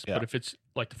motion sickness. Yeah. But if it's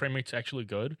like the frame rate's actually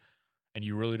good, and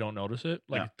you really don't notice it,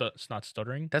 like it's not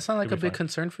stuttering. That's not like You'll a be big fine.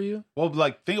 concern for you. Well,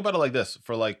 like think about it like this: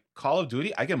 for like Call of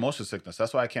Duty, I get motion sickness.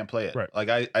 That's why I can't play it. Right. Like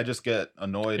I just get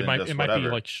annoyed It and might just it might whatever.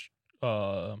 be like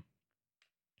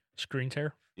screen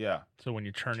tear. yeah, So when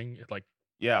you're turning, it like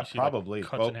yeah, you see, like, probably.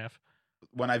 cuts Well, in half.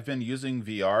 when I've been using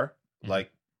VR, Mhm.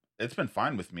 like it's been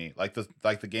fine with me. Like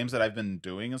the games that I've been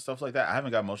doing and stuff like that, I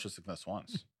haven't got motion sickness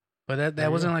once But There that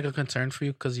you wasn't go. like a concern for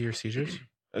you because of your seizures.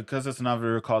 because it's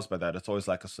never caused by that. It's always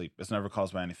lack of sleep. It's never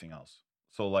caused by anything else.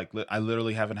 So like I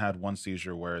literally haven't had one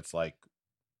seizure where it's like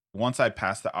once I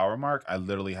pass the hour mark, I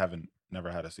literally haven't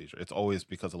never had a seizure. It's always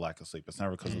because of lack of sleep. It's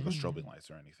never because of the strobing lights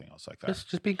or anything else like that.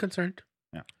 Just being concerned.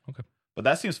 But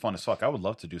that seems fun as fuck. I would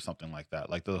love to do something like that,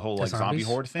 like the whole The like zombie zombies?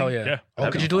 horde thing. Oh yeah. Yeah. Oh,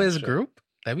 That'd could be you do it fun as a shit. group?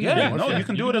 That'd be Yeah, more no, fun. you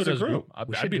can do it as a group.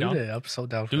 We I'd should be do down. that. I'm so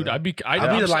down for Dude, that. I'd be. I'll be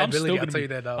I'm the still liability. gonna I'll tell be- you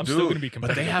that now. I'm Dude, still gonna be but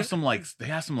competitive. they have some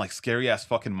like scary ass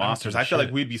fucking monsters. give a I feel like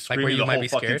shit. we'd be Like where screaming you the might whole be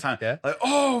fucking scared. time. Yeah. Like,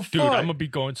 oh, Dude, fuck. I'm gonna be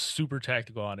going super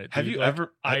tactical on it. Have dude. you Like,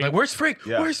 ever- Like where's Frick?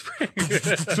 Yeah. Where's Frick?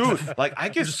 Dude, like I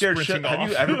get Just scared shit. sprinting Have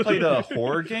you off. ever played a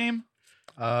horror game?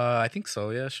 I think so.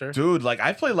 Yeah, sure. Dude, like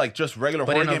I play like just regular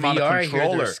But horror in a game on the VR, I hear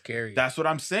controller. they're scary. That's what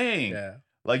I'm saying. Yeah.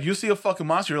 Like you see a fucking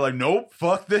monster, you're like, nope,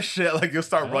 fuck this shit. Like you'll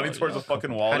start Oh, running towards yeah. a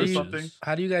fucking wall How or do you- something.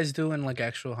 How do you guys do in like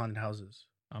actual haunted houses?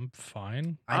 I'm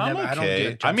fine. I'm I don't okay.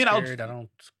 get jump I mean, I'll- scared. I don't.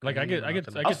 Like, I get- scream or I get-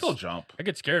 nothing. I I'll get- still jump, I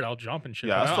get scared. I'll jump and shit.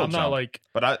 Yeah, I'll but still I'm not jump. like.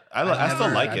 but I still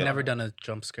like I've it. never done a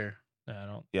jump scare. I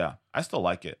don't. Yeah, I still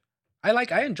like it.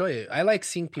 I enjoy it. I like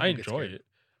seeing people. I get enjoy scared. it.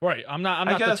 Right. I'm not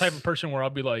I the type guess- of person where I'll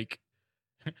be like,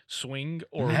 swing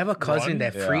or I have a cousin run.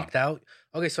 that Yeah. freaked out.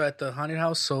 Okay, so at the haunted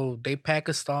house, so they packed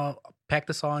us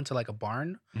all into like a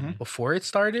barn Mhm. before it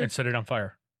started. and set it on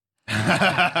fire.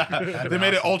 They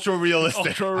made it ultra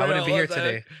realistic. I wouldn't be here Love that.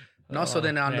 today. No, so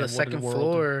then on Man, the what a second world.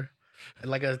 floor,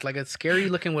 like a scary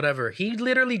looking whatever. He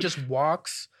literally just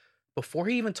walks before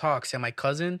he even talks, and my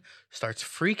cousin starts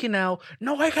freaking out.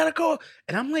 No, I gotta go,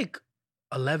 and I'm like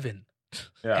 11,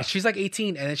 Yeah. and she's like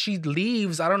 18, and then she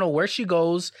leaves. I don't know where she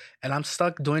goes, and I'm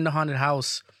stuck doing the haunted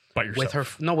house By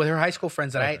yourself. with her high school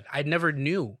friends that Okay. I never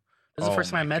knew. This is the Oh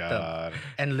first time I my met them, God.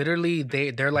 and literally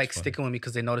they're like funny. sticking with me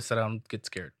because they noticed that I don't get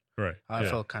scared. Right. I yeah.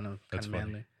 felt kind of That's funny.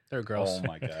 manly. They're girls. Oh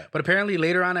my God. But apparently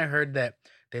later on, I heard that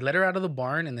they let her out of the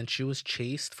barn and then she was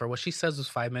chased for what she says was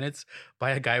 5 minutes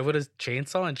by a guy with a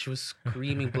chainsaw and she was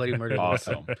screaming bloody murder. the whole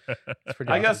time. Awesome. It's pretty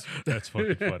I awesome. guess That's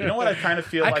fucking funny. you know what I kind of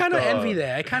feel I like kind of the- envy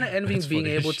that. I kind of envy That's being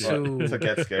funny as able shit. to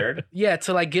get scared. yeah,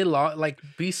 to like get lost, like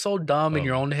be so dumb in Oh.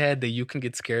 your own head that you can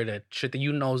get scared at shit that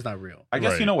you know is not real. I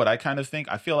guess Right. you know what I kind of think.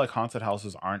 I feel like haunted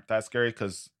houses aren't that scary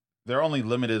because they're only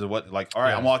limited to what. Like, all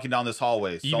right, Yeah. I'm walking down this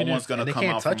hallway. Even Someone's if- gonna and they come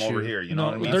can't out from touch over you. here. You know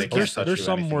what I mean? there's They can't touch there's you or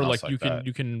some anything where else like you that.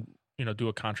 can do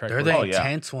a contract. They're where, the Oh, yeah.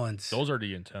 intense ones. Those are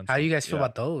the intense. How do you guys feel Yeah.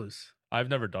 about those? I've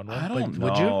never done one. I But don't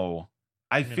would you? know.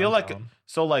 I I mean, feel I'm like down.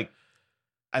 so. Like,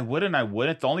 I wouldn't.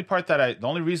 The only part that the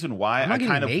only reason why I'm not I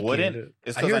getting kind of naked. wouldn't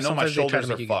is I because hear I know my sometimes they try to shoulders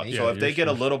are make you get fucked. naked. So Yeah, if they your get a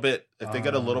shoulders- little bit, if they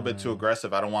get a little bit too Ah.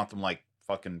 aggressive, I don't want them like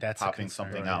fucking That's a popping concern.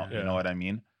 something Right, out. yeah. You know what I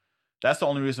mean? That's the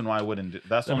only reason why I wouldn't.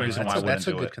 That's the That only makes reason why I sense. wouldn't That's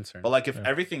a do good it. concern. But like if Yeah.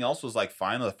 everything else was like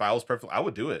fine, if I was perfect, I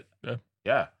would do it. Yeah.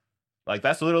 Yeah. Like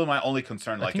that's literally my only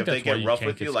concern. I Like think if they that's why get you rough can't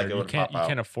with get you, like scared. it would you pop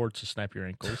can't out. afford to snap your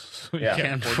ankles. So Yeah. You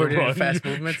Can't can't afford afford it to in run. fast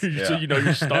movements. So Yeah. you know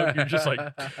you're stuck. You're just like,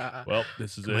 well,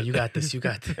 this is Come it. on, you got this. You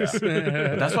got this.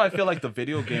 That's why I feel like the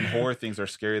video game horror things are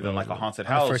scarier than like a haunted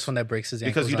I'm the house. first one that breaks his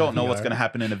ankles Because you on don't know what's VR. going to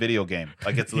happen in a video game.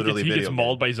 Like it's he literally gets video game.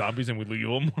 mauled by zombies and we leave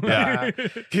him. Yeah.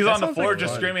 He's That on the sounds floor like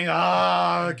just fun. screaming,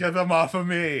 get them off of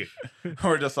me.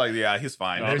 We're just like, yeah, he's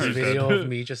fine. There's a He's video good. of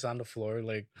me just on the floor,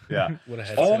 like Yeah. with a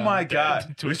headset Oh on. my Dead.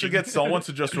 god. We should get someone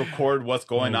to just record what's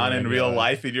going Oh on my in real God.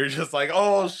 life and you're just like,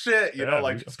 oh shit, you Yeah, know,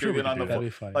 like I'm just sure we screaming could on the do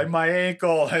That'd floor. be funny. Like my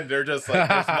ankle, and they're just like,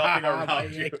 there's nothing My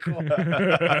around you. ankle.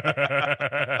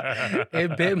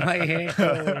 It bit my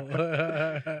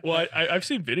ankle. Well, I've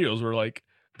seen videos where like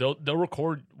they'll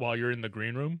record while you're in the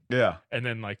green room Yeah. and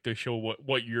then like they show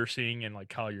what you're seeing and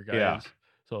like how your guy Yeah. is.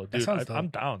 So dude, sounds I'm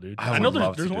dope. down, dude. I I know would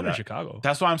love to there's do one in that. Chicago.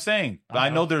 That's what I'm saying. I'm I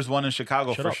know down. there's one in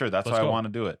Chicago Shut for up. sure. That's Let's why I go. want to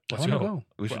do it. I Let's want to go. go.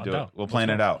 We should I'm do down. it. We'll Let's plan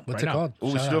go. it out. What's Right it now. called? Ooh,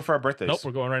 we Shout should do it out. for our birthdays. Nope,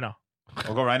 we're going right now.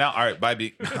 We'll go right now. All right, bye,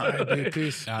 B. All right, dude,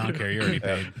 peace. I don't care. You already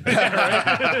paid.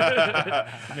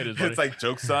 It is, buddy. It's like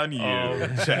jokes on you.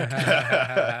 Check.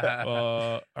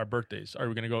 Our birthdays. Are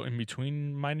we gonna go in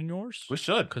between mine and yours? We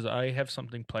should. Because I have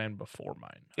something planned before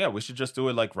mine. Yeah, we should just do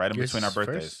it like right in Yours between our is first?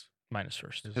 birthdays. Mine is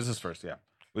first. His is first, yeah.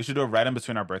 We should do it right in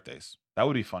between our birthdays. That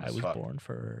would be fun I as was fuck. born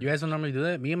for. You guys don't normally do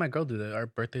that? Me and my girl do that. Our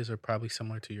birthdays are probably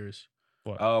similar to yours.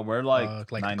 We're like,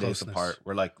 Like 9 days closeness. apart.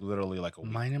 We're like literally like a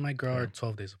week. Mine and my girl Yeah. are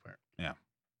 12 days apart.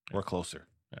 We're closer.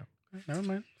 Never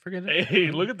mind. Forget it.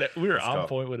 Hey, look at that. We were Let's on go.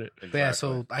 point with it. But yeah,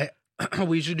 so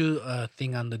we should do a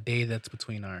thing on the day that's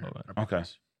between our Hold on. our Okay.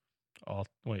 birthdays.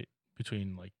 Wait,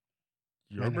 between like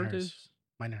your Mine and hers. birthdays?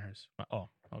 Mine and hers. Oh,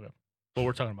 okay. But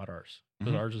we're talking about ours.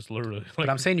 Because Mhm. ours is literally like. But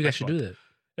I'm saying you guys should do that.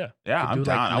 yeah, I'm do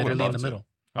down. like I would literally love in the to. middle.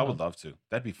 I would love to.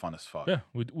 That'd be fun as fuck. Yeah,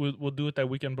 we'll do it that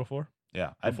weekend before.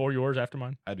 Yeah, Before yours, after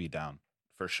mine. I'd be down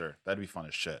for sure. That'd be fun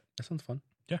as shit. That sounds fun.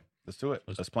 Let's do it.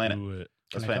 Let's plan it. do it.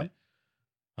 Let's Can I plan come? it.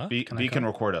 Huh? B Can I B can come?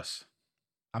 record us.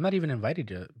 I'm not even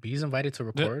invited yet. B's invited to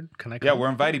record. Can I come? Yeah, we're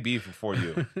inviting B before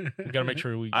you. We gotta make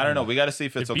sure we. I don't know. We got to see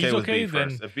if it's If okay B's with okay, B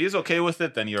first. then- If B is okay with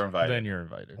it, then you're invited. Then you're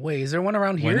invited. Wait, is there one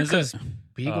around When here? is Because it?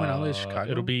 B going all the way to Chicago.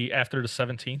 It'll be after the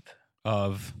 17th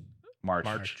Of March.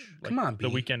 March. Come on, the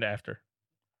B. weekend after.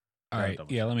 all right.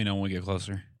 double Yeah, let me know when we get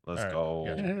closer. Let's All right, go.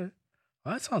 gotcha. Yeah.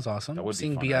 Well, that sounds awesome. That would be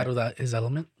Seeing fun, B out right? of his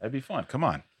element. That'd be fun. Come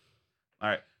on. All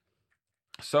right.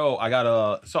 So I got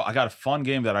a fun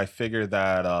game that I figured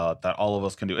that that all of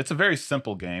us can do. It's a very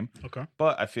simple game, Okay.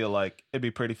 but I feel like it'd be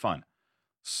pretty fun.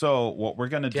 So what we're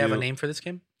gonna Do you have a name for this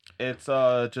game?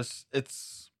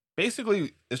 It's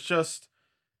basically just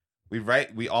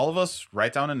we all of us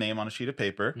write down a name on a sheet of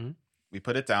paper. Mhm. We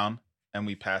put it down and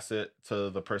we pass it to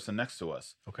the person next to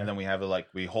us. Okay. And then we have it like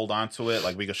we hold on to it,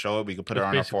 like we could show it, we could put it It's on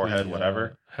our basically, forehead,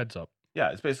 whatever. Heads up.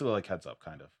 Yeah, it's basically like heads up,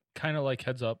 kind of. Kind of like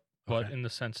heads up, but Okay. in the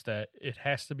sense that it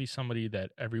has to be somebody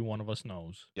that every one of us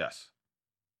knows. Yes.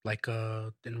 Like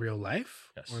in real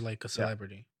life? Yes. Or like a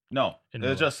celebrity? No, In it's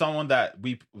real just someone that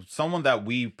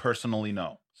we personally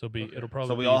know. So it'll probably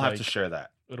So we be all have like- to share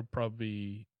that. It'll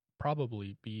probably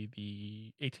be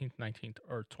the 18th, 19th,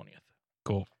 or 20th.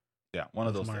 Cool. Yeah, one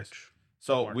of those days. March.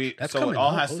 So March. That's so it coming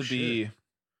all up. has Oh, to be.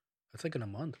 That's like in a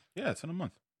month. Yeah, it's in a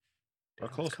month. We're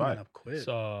Damn, close it's coming by. up quick. It's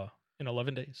in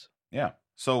 11 days. Yeah.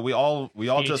 So we all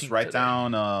just 18th write today.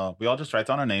 down. We all just write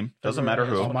down a name. Doesn't matter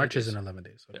February who. is Oh, March 20 is in days. 11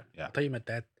 days. Okay. Yeah. I thought you meant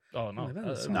that. Oh no,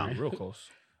 that's No. real close.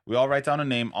 We all write down a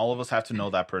name. All of us have to know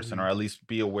that person, or at least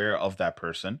be aware of that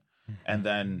person. And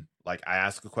then, like, I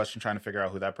ask a question, trying to figure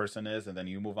out who that person is, and then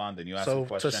you move on. Then you ask a So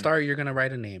question. to start, you're gonna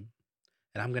write a name,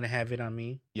 and I'm gonna have it on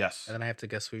me, Yes, and then I have to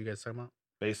guess who you guys talking about.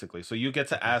 basically. So you get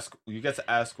to ask. You get to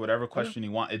ask whatever question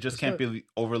you want. It just Let's can't be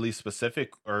overly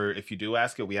specific. Or if you do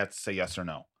ask it, we have to say yes or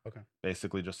no. Okay.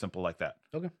 Basically, just simple like that.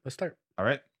 Okay, let's start. All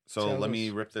right. So See how it let me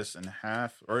goes. rip this in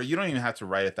half, or you don't even have to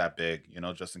write it that big,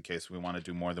 just in case we want to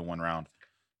do more than one round.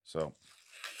 So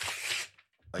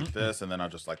like this, and then I'll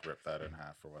just like rip that in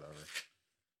half or whatever.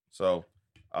 So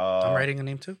I'm writing a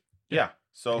name too. Yeah.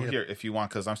 So Yeah. here, if you want,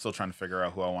 because I'm still trying to figure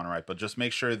out who I want to write, but just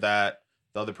make sure that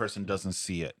the other person doesn't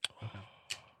see it.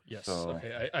 Yes. So-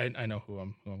 Okay. I know who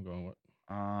I'm going with.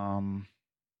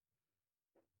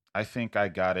 I think I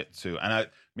got it too,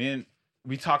 and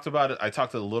we talked about it. I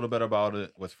talked a little bit about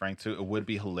it with Frank too. It would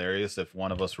be hilarious if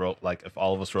one of us wrote, like, if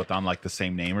all of us wrote down like the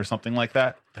same name or something like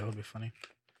that. That would be funny.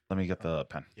 Let me get the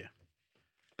pen.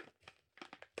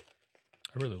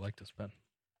 I really like this pen.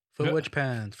 Foot wedge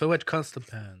pens. Foot wedge custom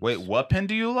pens. Wait, what pen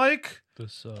do you like?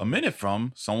 This A minute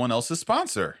from someone else's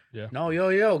sponsor. No,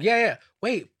 yo. Yeah.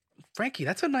 Wait, Frankie,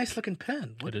 that's a nice looking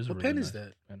pen. What, It is a what really pen is nice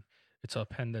that? pen. It's a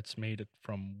pen that's made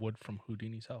from wood from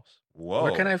Houdini's house. Whoa.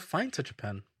 Where can I find such a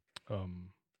pen?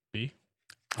 B.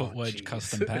 Foot Oh, wedge jeez.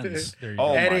 custom pens. There you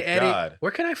Oh, go. my God.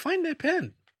 Where can I find that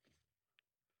pen?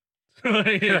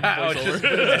 It's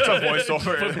a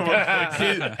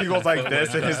voiceover. he goes like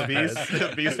this, and his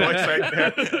beast voice right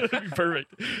there.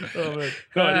 Perfect. Oh man,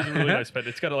 no, it is a really nice pen.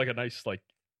 It's got like a nice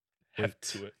heft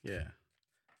to it. Yeah.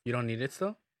 You don't need it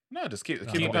still? No, just keep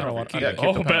No, the pen I over. want- Yeah, keep keep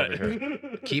it. the pen over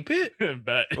here. Keep it?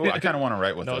 Bet. Ooh, I kind of want to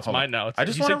write with it. No, it's Hold on. mine now. I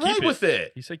just He said want to write keep with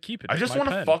it. He said keep it. I It's just my want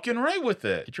to pen. fucking write with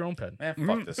it. Get your own pen. Man,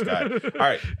 fuck this guy. All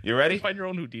right, you ready? Find your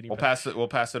own Houdini. We'll pen. pass it. We'll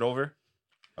pass it over.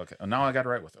 Okay. Now I got to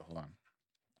write with it. Hold on.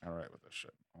 I gotta write with this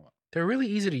shit. Hold on. They're really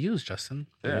easy to use, Justin.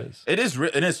 Yeah. It is. It is.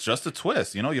 And it's just a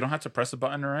twist. You don't have to press a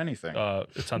button or anything.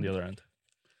 It's on the other end.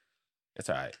 It's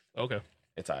alright. Okay.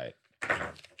 It's alright.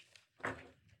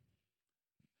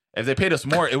 If they paid us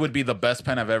more, it would be the best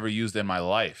pen I've ever used in my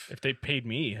life. If they paid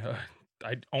me,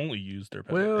 I'd only use their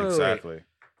pen. Wait. Exactly.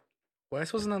 Were I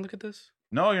supposed to not look at this?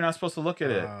 No, you're not supposed to look at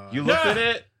it. Uh, You looked Yeah. at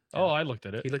it. Oh, I looked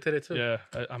at it. He looked at it too. Yeah,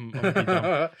 I'm gonna be dumb.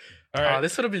 All right. Oh,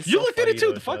 this would have been. You so looked at it funny, too,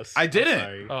 though, the fuck? Jess. I I'm didn't.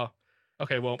 sorry. Oh,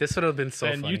 okay. Well, This would have been so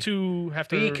then funny. you two have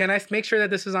to. B, can I make sure that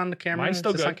this is on the camera? Mine's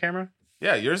still is this on good. camera?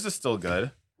 Yeah, yours is still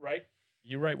good. write?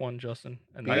 You write one, Justin,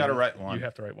 and I then gotta write one. You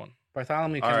have to write one.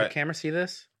 Bartholomew, All can right. the camera see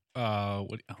this? What are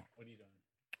you doing?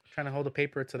 Trying to hold the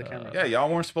paper to the camera. Yeah, y'all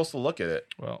weren't supposed to look at it.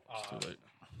 Well, it's too late.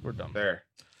 We're done. There.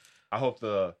 I hope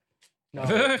the.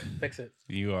 No, fix it.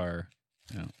 You are.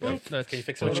 That's, Can you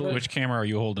fix it a Which, little bit? which camera are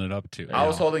you holding it up to? I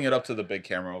was holding it up to the big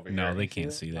camera over here. No, they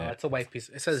can't see Oh, that. it's a white piece.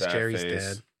 It says Sad Jerry's face.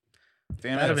 dead.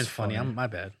 Damn, That'd have been that's funny. My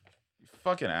bad. You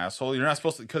fucking asshole. You're not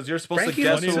supposed to, because you're supposed Frankie to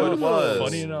guess looked who it too. was.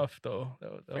 funny enough, though.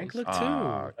 That Frank was, looked too.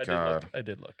 Ah, I did God. look. I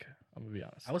did look. I'm gonna be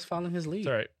honest. I was following his lead. It's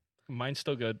all right. Mine's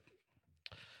still good.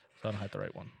 So I don't have to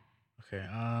write one. Okay.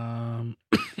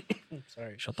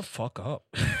 Sorry. Shut the fuck up.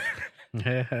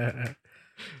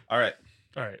 All right.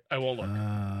 All right. I won't look.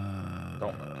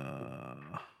 Don't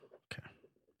okay.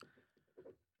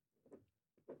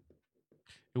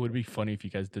 It would be funny if you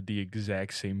guys did the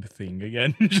exact same thing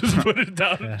again. Just put it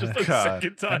down just a God.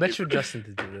 second time. I bet you Justin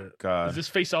did do that. Is God. this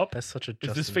face up? That's such a Is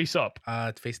Justin. this face up?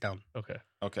 It's face down. Okay.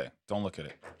 Okay. Don't look at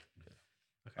it.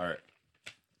 All right.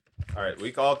 All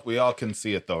right. We all can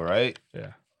see it though, right?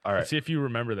 Yeah. All right. Let's see if you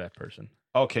remember that person.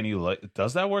 Oh, can you like?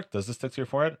 Does that work? Does this stick to your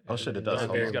forehead? Oh shit, it does. Not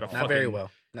Hold very- on. got a Not very fucking-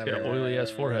 well. Not Got very an well. oily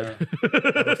ass forehead.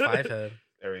 I have a 5 head.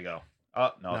 There we go. Oh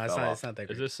no, No, it it's fell not. off. It's not that Is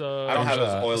great. this I don't have There's,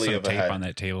 as oily some of a tape head. on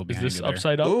that table is behind this you there.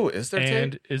 upside up? Ooh, is there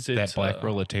And tape? is it That black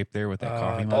roll of tape there with that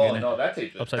coffee mug Oh in it? no, that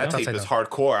tape. Upside That down? tape is Upside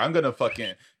hardcore. I'm gonna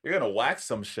fucking. You're gonna wax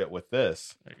some shit with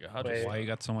this, There you go. I'll Wait. just- Why you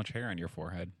got so much hair on your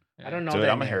forehead? I don't know dude. that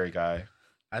I'm a name. hairy guy.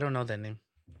 I don't know that name.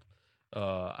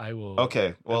 I will.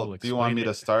 Okay, well, will do you want me explain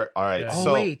to it. start? All right. Yeah. Oh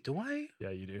So, wait, do I?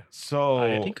 Yeah, you do. This so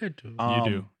I think I do. do.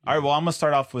 All right. Well, I'm gonna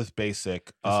start off with basic.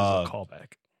 is a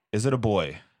callback. Is it a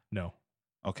boy? No.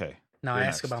 Okay. now I you're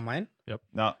ask next. about mine.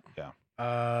 No.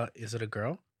 Yeah. Is it a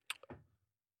girl?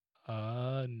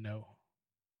 No.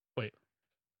 Wait.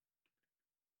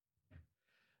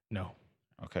 No.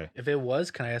 Okay. If it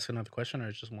was, can I ask another question, or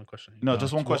it's just one question? No, No,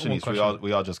 just one it's question one each. question.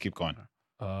 We all just keep going.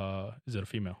 Is it a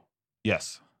female?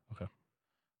 Yes. Okay.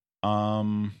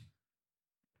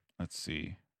 Let's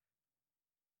see.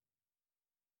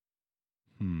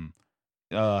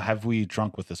 Have we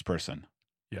drunk with this person?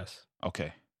 Yes.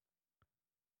 Okay.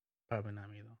 Probably not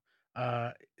me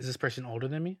though. Is this person older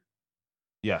than me?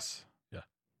 Yes.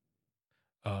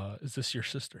 Is this your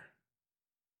sister?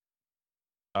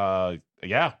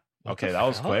 Yeah. What Okay, the that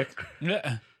was fuck? quick.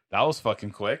 Yeah. That was fucking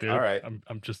quick. Dude, All right.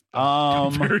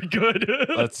 I'm very good.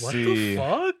 Let's What see. the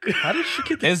fuck? How did she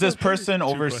get this? Is this so good? person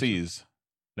overseas?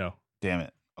 No. Damn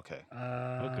it. Okay.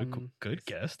 Oh, good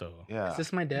guess though. Yeah. Is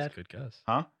this my dad? That's a good guess.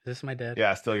 Huh? Is this my dad?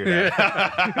 Yeah, still your dad.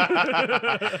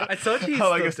 I told you.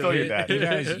 Like it's still your dad. You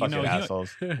guys, you Fucking know,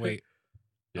 assholes. Wait.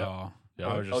 Yeah. Oh, Yeah.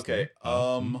 I was just Okay.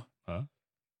 Huh?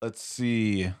 Let's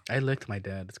see. I licked my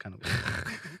dad. It's kind of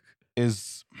weird.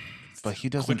 But he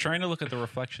Quit doesn't. trying to look at the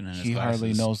reflection in his He glasses.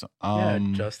 hardly knows. Yeah,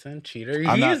 Justin, cheater.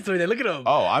 I'm He not- is doing that. Look at him.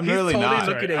 Oh, I'm He's really totally not.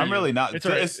 looking at I'm you. really not. It's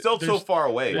It's, all right. still too There's- far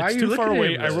away. Why are It's you too far looking at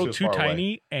away. him? I It's wrote too too far away.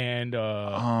 tiny, and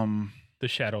the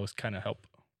shadows kind of help.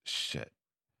 Shit.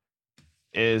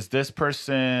 Is this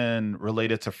person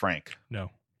related to Frank?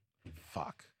 No.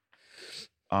 Fuck.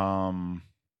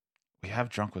 We have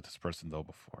drunk with this person though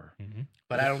before. Mm-hmm.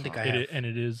 But I don't think I have. And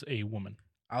it is a woman.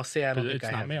 I'll say I don't think It's I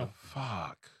not have. male.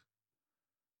 Fuck.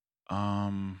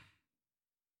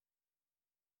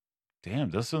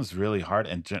 Damn, this one's really hard,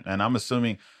 and I'm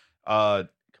assuming, Come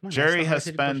on, Jerry that's not has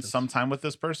hard-hitting spent questions. some time with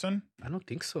this person. I don't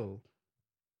think so.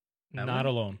 That Not one?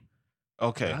 alone,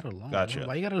 Okay, Not alone. gotcha.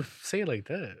 Why you gotta say it like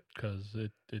that? because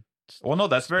it's Well, no,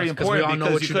 that's very That's 'cause we important all know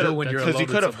because what you you do could when you're because you alone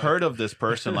with could have somebody. heard of this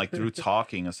person like through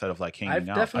talking instead of like hanging I've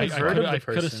out. definitely I heard of the I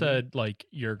could have person. said like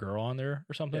your girl on there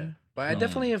or something. Yeah. But I Hmm.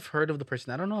 definitely have heard of the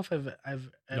person. I don't know if I've No,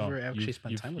 ever actually you've-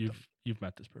 spent you've- time with you've, them. You've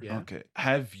met this person. Yeah. Okay,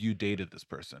 have you dated this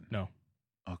person? No.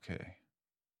 Okay.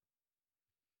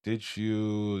 Did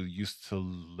you used to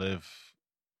live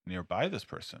nearby this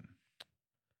person?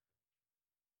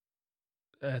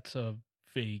 That's a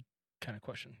vague kind of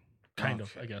question. Kind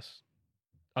of, Okay. I guess.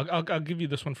 I'll give you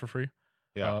this one for free.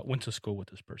 Yeah. Went to school with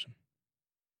this person.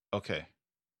 Okay.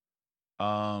 Do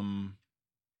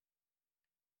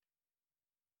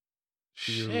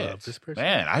you Shit. love this person?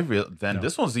 Man, then No.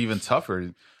 this one's even tougher.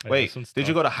 Yeah, Wait, this one's did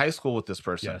you tough. go to high school with this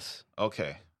person? Yes.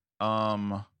 Okay.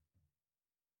 That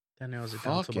narrows it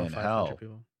down to Fucking about 500 hell.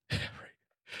 people. Right.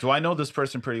 Do I know this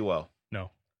person pretty well?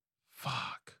 No.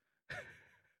 Fuck.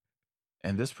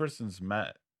 And this person's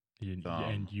met.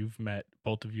 And you've met.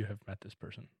 Both of you have met this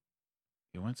person.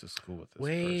 You went to school with this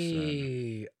person.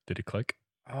 Wait. Did it click?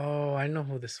 Oh, I know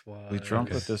who this was. We drunk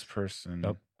Okay. with this person.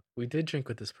 Yep. We did drink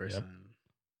with this person.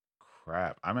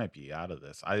 Crap. I might be out of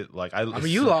this. I mean,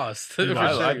 you lost. You for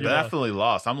I, sure. I You definitely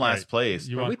lost. I'm last Right. place.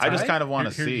 You Were want- we I just tied? kind of want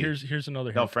to see. Here's another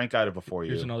hint. No, Frank got it before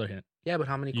you. Here's another hint. Yeah, but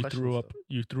how many You questions? threw up. though?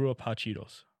 You threw up hot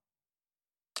Cheetos.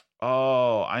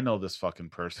 Oh, I know this fucking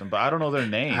person, but I don't know their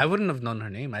name. I wouldn't have known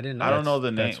her name. I didn't know. I don't know the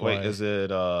that's name. Wait, why- is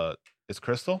it is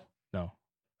Crystal? No.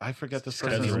 I forget this This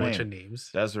guy's person's a name. bunch of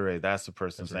names. Desiree, that's the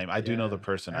person's Desiree. name. I do know the Yeah.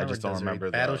 person. I just don't remember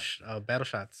Battle, the battle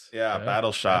shots. Yeah, Yeah,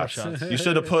 battle shots. shots. You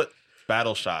should have put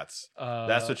battle shots.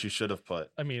 That's Uh, what you should have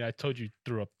put. I mean, I told you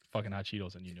threw up fucking hot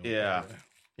Cheetos and you knew. it. Yeah.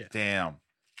 Damn.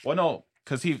 Well, no,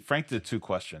 because Frank did 2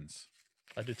 questions.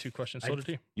 I did 2 questions. So did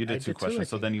he. You I did 2 did too, I questions,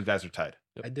 so think. then you guys are tied.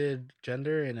 Yep. I did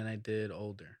gender and then I did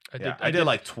older. I did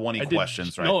like 20 I did-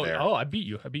 questions right no, there. Oh, I beat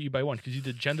you. I beat you by 1 because you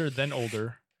did gender, then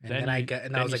older. And then I you- got,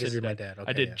 and then I was you like, said "Is your it my dad?" Okay,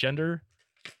 I did yeah. gender.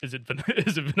 Is it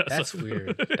Vanessa? That's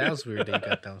weird. That was weird that you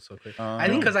got down so quick. I Um,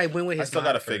 think because I went with I his. still mom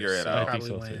gotta first, figure it so out. I I think probably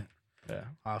so, too. went Yeah.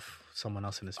 off someone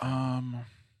else in his family.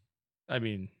 I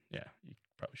mean, yeah, you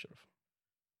probably should have.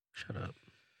 Shut up.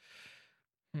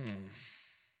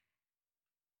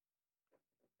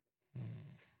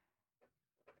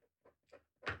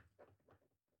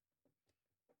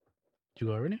 You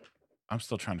go already? I'm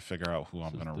still trying to figure out who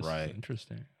I'm This is- going this to is write.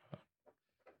 Interesting.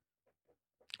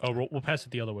 Oh, we'll pass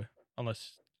it the other way,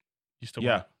 unless you still.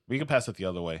 Yeah, Want we can pass it the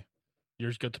other way.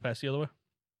 yours good to pass the other way.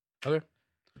 Okay.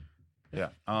 Yeah.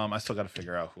 I still got to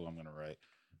figure out who I'm going to write.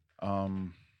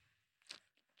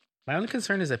 My only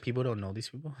concern is that people don't know these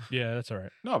people. Yeah, that's all right.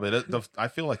 No, but I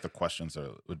feel like the questions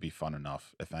would be fun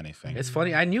enough, if anything. It's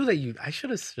funny. I knew that I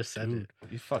should have just said Dude,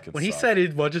 it. You fucking When he suck. said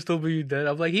it, well, just told me you did.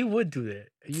 I'm like, he would do that.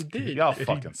 You did. Y'all He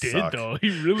fucking did suck. though.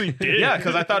 He really did. Yeah,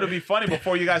 because I thought it'd be funny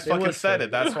before you guys It fucking was said funny.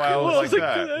 it. That's why I Well, was like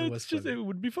that. It It's was just funny. it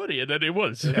would be funny, and then it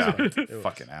was. Yeah. It was.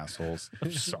 Fucking assholes.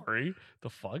 I'm sorry. The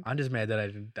fuck? I'm just mad that I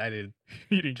didn't.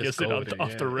 You didn't Just guess it go off, with the, it,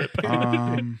 off the yeah. rip.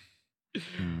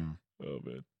 Oh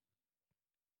man.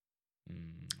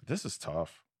 This is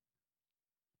tough.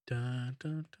 Dun,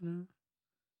 dun, dun.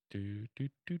 Do, do,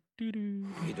 do, do, do.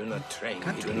 We do not train.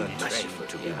 God We do damn not it. train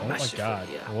to be Oh my merciful god!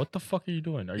 here. What the fuck are you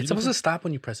doing? Are you It's supposed to looking stop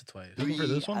when you press it twice. for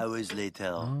this one? hours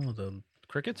later. Oh, the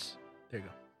Crickets? There you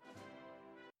go.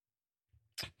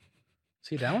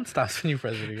 See, that one stops when you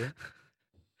press it again.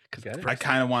 Got it? I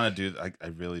kind of want to do. I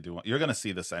really do want. You're gonna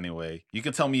see this anyway. You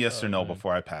can tell me yes or no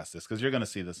before I pass this, because you're gonna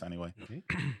see this anyway. Okay.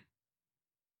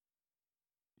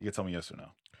 You can tell me yes or no.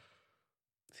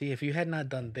 See, if you had not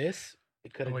done this,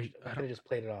 it could have. wait, I could have just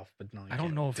played it off. But no, you I don't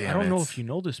can't. know if Damn I don't know it. if you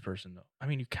know this person though. I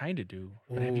mean, you kind of do.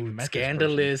 But have you Ooh, met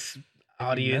scandalous This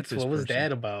audience. this What was person?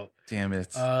 that about? Damn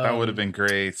it! That would have been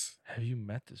great. person? Have you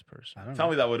met this person? I don't Tell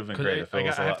know. me that would have been 'Cause great. I- If I it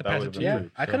was got- I have a to that pass would it have to been you. Yeah,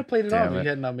 great. I could have played it off Damn if it. you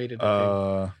had not made it.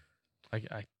 I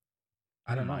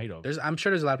I don't know. might have. I'm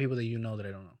sure there's a lot of people that you know that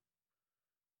I don't know.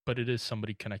 But it is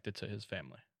somebody connected to his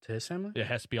family. To his family? It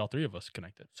has to be all three of us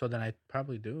connected. So then I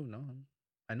probably do know him.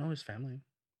 I know his family.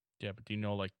 Yeah, but do you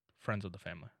know like friends of the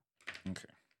family?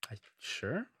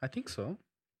 Sure, I think so.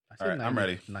 All right, I'm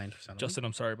ready. 9%. Justin,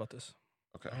 I'm sorry about this.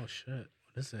 Okay, Oh shit!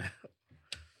 What is it?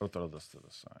 we'll throw this to the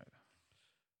side.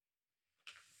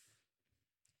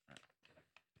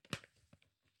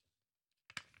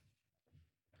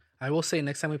 I will say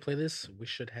next time we play this, we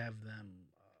should have them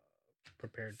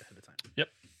prepared ahead of time.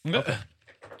 Okay.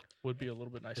 Would be a little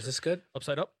bit nicer. Is this good?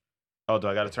 Upside up? Oh, do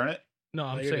I got to turn it? No,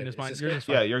 I'm you're saying good. it's mine. Is this Yours good? is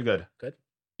fine. Yeah, you're good. Good.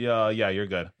 Yeah, you're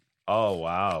good. Oh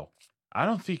wow, I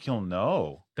don't think he'll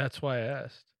know. That's why I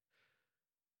asked.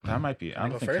 That might be. I I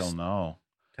don't go think he'll first? know.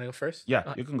 Can I go first?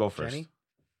 Yeah, you can go first. Jenny?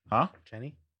 Huh?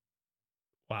 Jenny?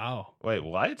 Wow. Wait,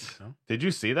 what? No. Did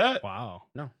you see that? Wow.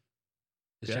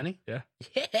 Is Yeah, Jenny? Yeah.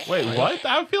 Wait, what?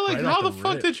 I feel like Right how off the the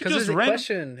fuck rip. did you Because just there's a rent?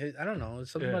 question. I don't know.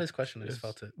 It's something Yeah. about his question. I just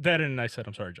It's- felt it. That and I said,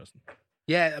 I'm sorry, Justin.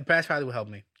 Yeah, that's probably would help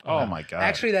me. Oh my god!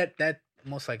 Actually, that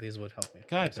most likely is what helped me.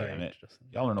 God Sorry, damn it. Justin.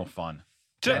 y'all are no fun.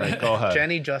 Jenny, Alright, go ahead.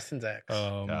 Jenny, Justin's ex.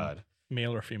 God.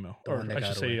 Male or female? The Or one that I got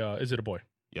should say, is it a boy?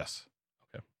 Yes.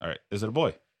 Okay. All right. Is it a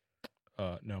boy?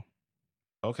 No.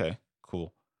 Okay.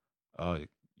 Cool. You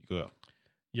go.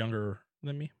 Younger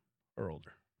than me or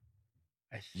older?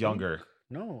 I think- Younger.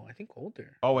 No, I think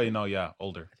older. Oh wait, no, yeah,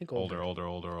 older. I think older, older.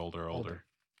 older.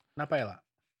 Not by a lot.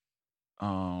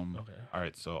 Okay. All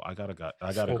right. So I got a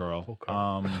girl. Okay.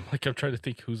 Like I'm trying to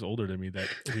think who's older than me that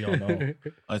we all know.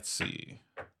 Let's see.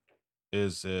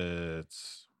 Is it?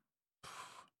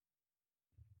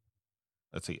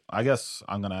 Let's see. I guess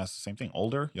I'm gonna ask the same thing.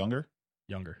 Older, younger,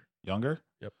 Younger. younger.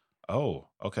 Yep. Oh,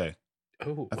 okay.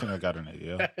 Ooh. I think I got an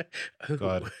idea. Ooh. Go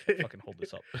ahead. Fucking hold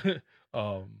this up.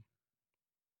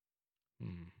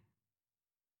 Hmm.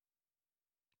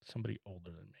 Somebody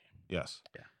older than me. Yes.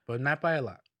 Yeah, but not by a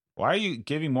lot. Why are you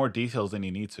giving more details than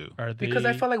you need to? Are they? Because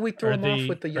I felt like we threw are him they- off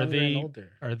with the are younger they- and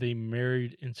older. Are they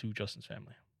married into Justin's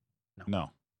family?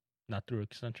 No. Not through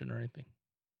extension or anything.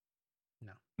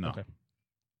 No. Okay.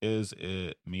 Is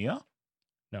it Mia?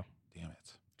 No. Damn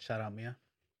it. Shout out Mia.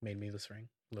 Made me this ring.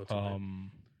 A little too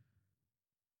late.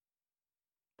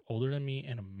 Older than me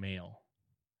and a male.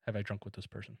 Have I drunk with this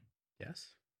person? Yes.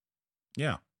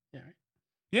 Yeah. Yeah. Right.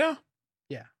 Yeah.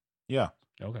 Yeah. Yeah.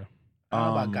 Okay. I don't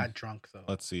know about Um, got drunk though.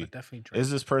 let's see. But definitely drunk. Is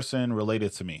this person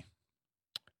related to me?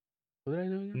 What did I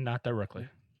do again? Not directly.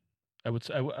 I would.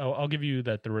 I'll give you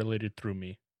that they're related through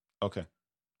me. Okay.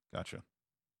 Gotcha.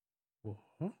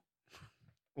 Whoa.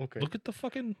 Okay. Look at the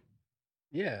fucking.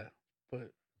 Yeah,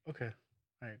 but okay.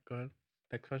 All right, go ahead.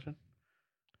 Next question.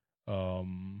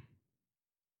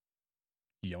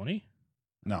 Yoni.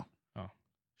 No.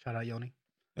 Shout out Yoni.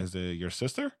 Is it your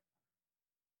sister?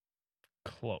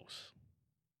 Close.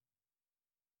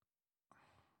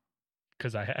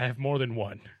 Because I have more than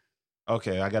one.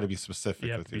 Okay, I got to be specific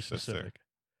You have with to your be sister. specific.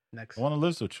 Next. The one that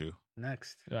lives with you.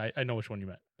 Next. I know which one you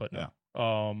meant, but no.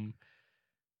 Yeah.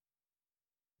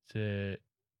 Is it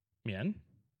Mien?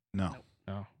 No.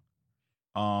 No.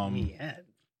 Mian.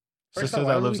 First Sister off,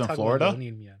 why that would lives we in talk about Florida? Yoni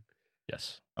and Mian?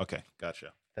 Yes. Okay,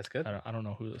 gotcha. That's good. I don't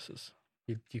know who this is.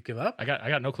 You give up? I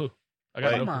got no clue. I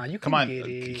got Wait. Come no on, you Come can on, get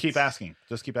it. keep asking.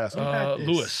 Just keep asking. You got this.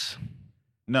 Lewis.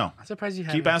 No, I'm surprised you keep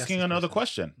haven't guessed asking this another person.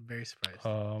 question. I'm very surprised.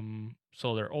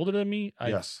 So they're older than me. I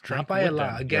Yes. drank Not by a with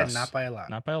lot. them. Again, Yes. not by a lot.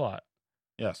 Not by a lot.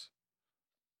 Yes.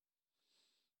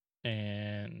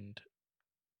 And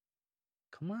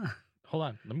Come on. hold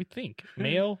on, let me think.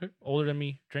 Male, older than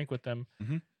me, drank with them.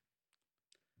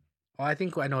 Oh, I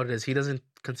think I know what it is. He doesn't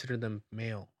consider them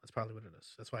male. That's probably what it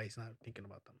is. That's why he's not thinking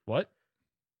about them. What?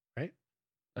 Right?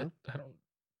 I No? don't.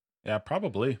 Yeah,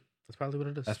 probably. That's probably what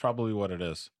it is. That's probably what it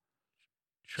is.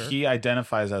 Sure. He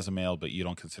identifies as a male, but you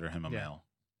don't consider him a Yeah. male.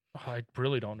 Oh, I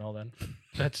really don't know. Then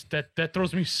that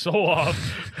throws me so off.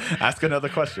 Ask another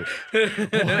question.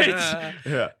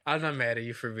 Yeah. I'm not mad at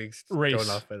you for being Race.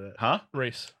 thrown off by that. Huh?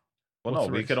 Race. Well, What's no,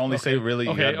 the we race? could only say Okay. really.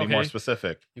 You Okay, got to be more okay.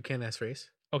 specific. You can't ask race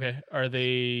Okay. Are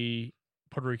they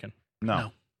Puerto Rican? No.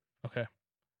 No. Okay.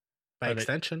 by Are they-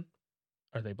 extension.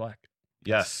 Are they black?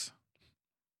 Yes.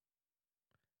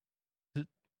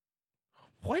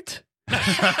 What?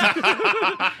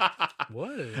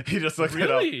 What? He just looked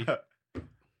Really? it up.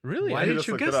 Really? Why I did just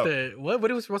you looked it guess up.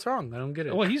 that? What's wrong? I don't get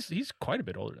it. Well, he's quite a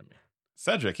bit older than me.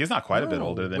 Cedric, he's not quite a bit No.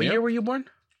 older than What you. year were you born?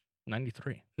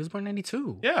 93. He was born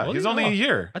 92. Yeah, Was he's he? only a Oh.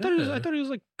 year. I thought Yeah. he was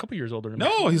like a couple years older than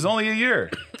No, he's only a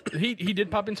year. me. He did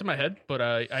pop into my head, but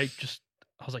I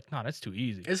was like, nah, that's too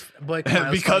easy. But come on,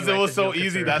 it Because funny, it right? was so you don't easy,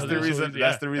 consider that's him the a male. reason.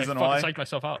 That's the reason I why. fucking psyched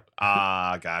myself out.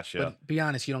 Ah, gotcha. But be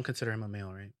honest, you don't consider him a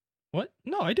male, right? What?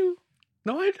 No, I do.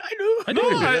 No, I do. I No,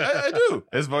 do. I do.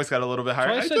 His voice got a little bit That's higher.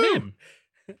 why I I said do. him.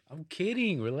 I'm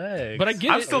kidding. Relax. But I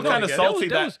get I'm it. still No, kinda I get it. salty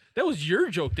that was your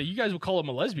joke that you guys would call him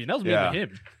a lesbian. That was me Yeah. with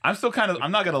him. I'm still kind of.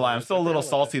 I'm not gonna lie. I'm still a little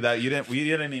salty that we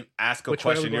didn't even ask a Which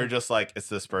way are we question. You're going? just like, it's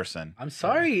this person. I'm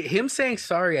sorry. Him saying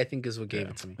sorry, I think, is what gave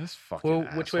it to me. This fucking. Well,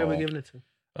 which way are we asshole. giving it to?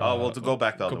 Oh, well, to go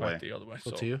back the other way. The other way.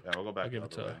 Go So to you. Yeah, we'll go back. I'll give the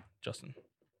it other to way. Justin.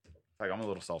 Like, I'm a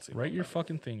little salty. Write your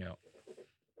fucking thing out.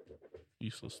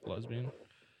 Useless lesbian.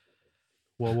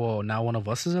 Whoa. Now one of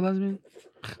us is a lesbian?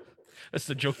 That's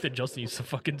the joke that Justin used to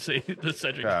fucking say to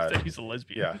Cedric God. that he's a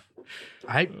lesbian.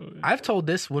 Yeah, I've told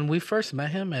this when we first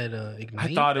met him at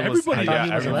Ignite. I thought it was. Everybody thought Yeah,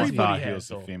 he was a everyone lesbian. thought he Everybody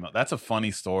was a has, though. female. That's a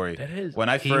funny story. That is. When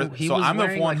I He- first, he so was I'm the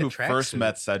wearing, one like, a who first tracksuit.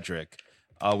 met Cedric.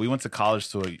 We went to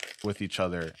college with each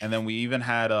other, and then we even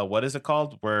had what is it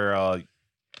called? Where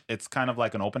it's kind of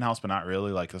like an open house, but not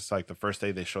really. Like it's like the first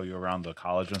day they show you around the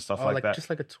college and stuff Oh, like that. just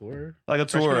like a tour. Like a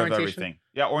freshman tour of orientation? everything.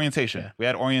 Yeah, orientation. Yeah. We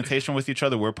had orientation with each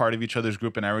other. We're part of each other's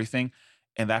group and everything.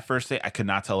 And that first day, I could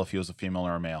not tell if he was a female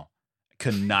or a male. I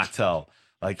could not tell.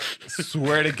 Like,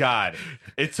 swear to God,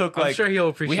 it took I'm like sure he'll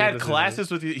appreciate we had this.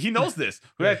 classes with. He knows this.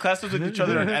 We had classes with each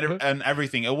other and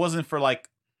everything. It wasn't for like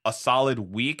a solid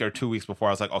week or 2 weeks before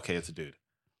I was like, okay, it's a dude.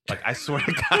 Like I swear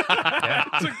to God.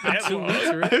 that 2 long.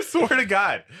 weeks, right? I swear to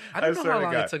God. I don't know swear how to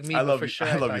long God. it took me, I but love for you. sure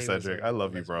I I love thought you, he was Cedric. a I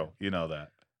love you, lesbian. bro. You know that.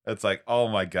 It's like, oh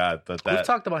my God, We've that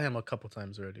talked about him a couple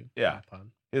times already. Yeah. on the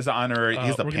pod. is the honorary.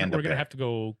 He's the we're panda gonna bear. have to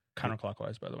go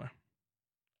counterclockwise, by the way.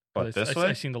 But this I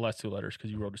way? seen the last two letters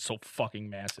because you wrote it so fucking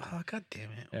massive. Oh, God damn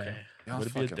it. Yeah. Okay. Y'all Would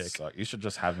it be a fucking dick? suck. You should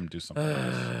just have him do something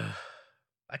else.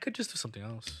 I could just do something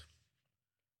else.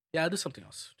 Yeah, I'll do something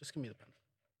else. Just give me the pen.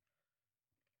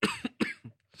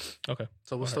 Okay.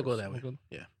 So we'll still go that way. We'll go-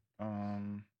 Yeah.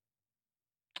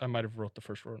 I might have wrote the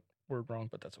first word wrong,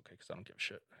 but that's okay because I don't give a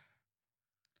shit.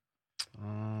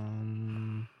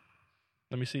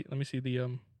 Let me see the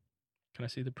Can I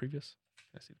see the previous?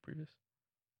 Can I see the previous?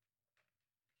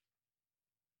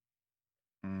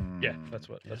 Yeah, that's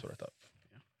what I thought.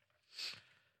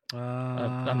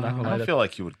 I'm not gonna I lie. don't That, feel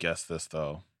like you would guess this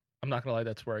though. I'm not gonna lie.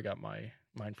 That's where I got mine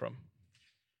from.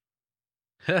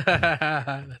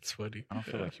 That's funny. I don't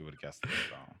feel like you would guess this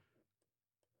though.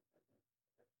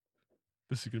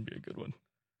 This is gonna be a good one.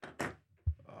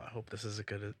 Oh, I hope this is as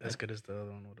good as the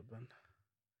other one would have been.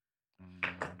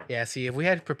 Yeah, see, if we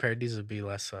had prepared these, it'd be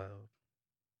less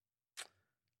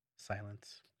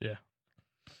silence.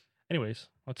 Anyways,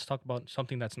 let's talk about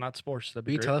something that's not sports. That'd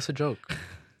be B, great. tell us a joke.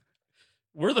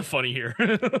 We're the funny here.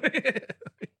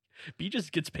 B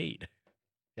just gets paid.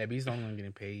 Yeah, B's the only one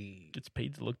getting paid. Gets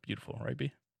paid to look beautiful, right?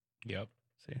 B. Yep.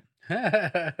 See,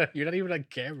 You're not even on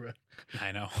camera.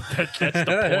 I know. that's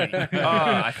the point.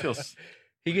 I feel.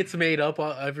 He gets made up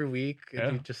every week, and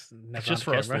Yeah. he just never just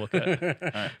on for us to camera.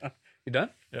 look at. You done?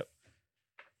 Yep.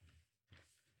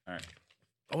 All right.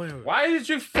 Oh wait. Why did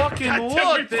you fucking God damn,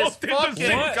 we look this both did the fucking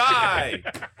same. guy?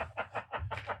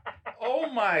 Oh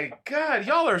my God,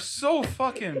 y'all are so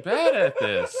fucking bad at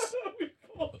this.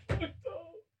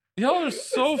 Y'all are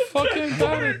so fucking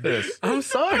bad at this. I'm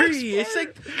sorry. It's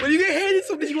like when you get handed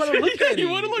something, you want to look at it. You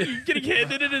want to look? You getting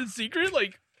handed it in secret?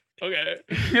 Like, okay.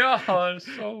 Y'all are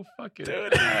so fucking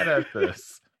bad at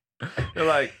this. You're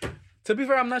like, To be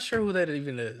fair, I'm not sure who that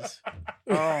even is.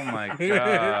 oh my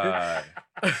God.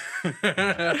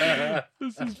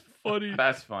 This is funny.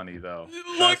 That's funny though.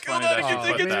 Look, That's funny hold on, that it you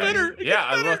put gets that. better. It Yeah, gets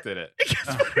I better. looked at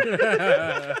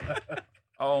it.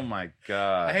 Oh my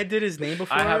God. I did his name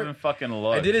before. I haven't fucking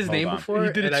looked. I did his Hold name on. before,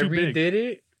 You did it and I too big. redid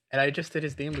it, and I just did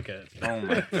his name again. Oh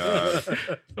my God.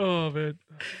 Oh man.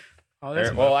 Oh,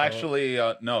 that's my Well, fault. actually,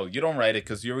 no, you don't write it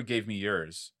because you gave me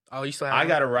yours. Oh, you still have I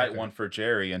got to one? write Okay. one for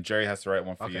Jerry, and Jerry has to write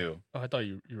one for Okay. you. Oh, I thought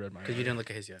you read mine. Because you didn't look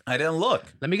at his yet. I didn't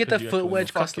look. Let me get Could that you foot actually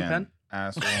wedge custom Fucking pen.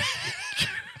 asshole.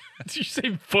 Did you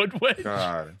say foot wedge?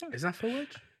 God. Isn't that foot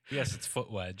wedge? Yes, it's foot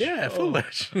wedge. Yeah, Oh. foot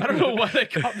wedge. I don't know why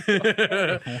that got me.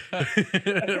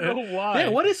 I don't know why. Yeah,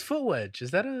 what is foot wedge?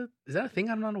 Is that a thing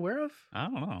I'm not aware of? I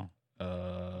don't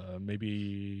know.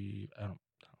 Maybe I don't.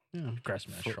 Yeah. Grass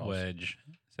smash Foot straws. wedge.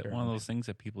 Is that one of those things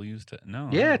that people use to? No.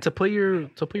 Yeah, to put your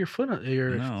foot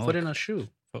No, foot in a shoe.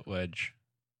 Foot wedge.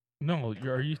 No,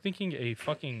 are you thinking a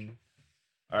fucking?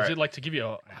 All Is right. it like to give you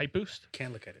a hype boost?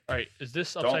 Can't look at it All right, is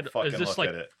this Don't upside? fucking Is this look like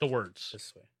at it. the words?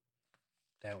 this way,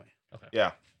 that way.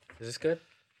 Yeah. Is this good?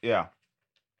 Yeah.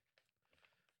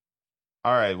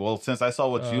 All right. Well, since I saw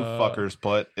what you fuckers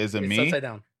put, is it It's me? upside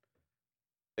down.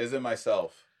 Is it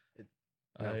myself?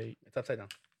 No, I it's upside down.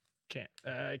 can't.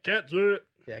 I can't do it.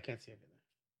 Yeah, I can't see it.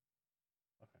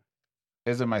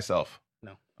 Is it myself?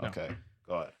 No. Okay.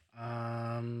 Go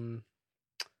ahead.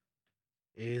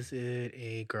 Is it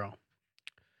a girl?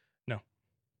 No.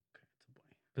 Okay, it's a boy.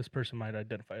 This person might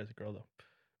identify as a girl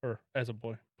though, or as a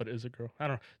boy, but is a girl. I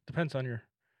don't know. Depends on your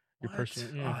What?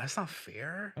 person. Oh, that's not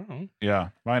fair. I don't know. Yeah.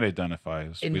 Might identify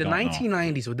as. In we the don't know.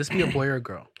 1990s, would this be a boy or a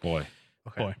girl? Boy.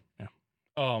 Okay. Boy. Yeah.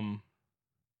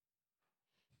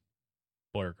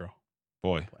 Boy or girl.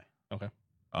 Boy. Okay.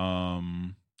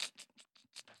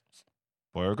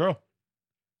 Boy or girl?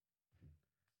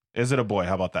 Is it a boy?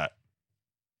 How about that?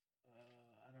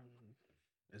 I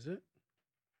don't. Is it?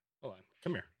 Hold on.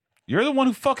 Come here. You're the one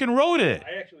who fucking wrote it.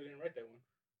 I actually didn't write that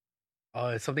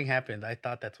one. Oh, something happened. I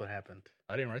thought that's what happened.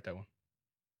 I didn't write that one.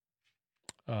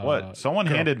 What? Someone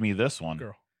girl. handed me this one.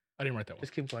 Girl. I didn't write that one.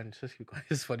 Just keep going. Just keep going.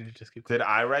 It's funny to just keep going. Did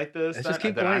I write this? Let's just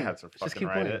then? keep Then going. I had to Let's just fucking keep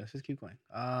write going. it. Let's just keep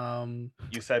going.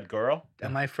 You said girl?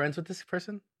 Am I friends with this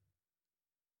person?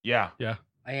 Yeah. Yeah.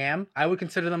 I am. I would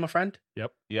consider them a friend,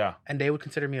 Yeah. and they would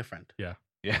consider me a friend. Yeah.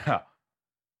 Yeah.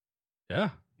 Yeah.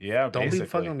 Don't basically. be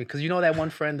fucking with me, because you know that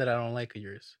one friend that I don't like of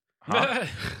yours. Huh?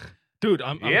 Dude,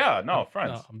 I'm Yeah, no, I'm-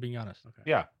 friends. No, I'm being honest. Okay.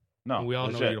 Yeah. No. We all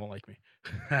know legit. you don't like me.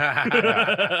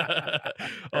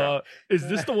 Is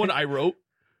this the one I wrote?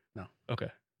 No. Okay.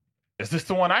 Is this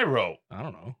the one I wrote? I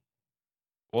don't know.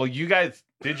 Well, you guys,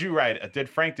 did you write it? Did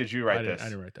Frank, did you write this? I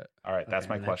didn't write that. All right, that's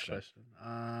Okay, my next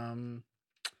question.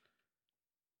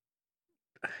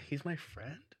 He's my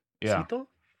friend. Yeah. Cito?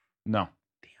 No.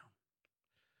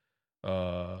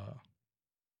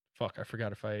 Fuck, I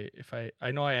forgot if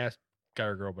I know I asked guy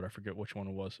or girl, but I forget which one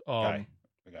it was. Guy.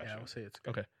 I got Yeah, I you. would say it's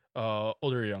good. Okay.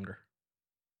 Older or younger?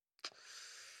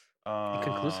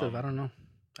 Inconclusive. I don't know.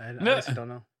 I No. honestly don't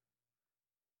know.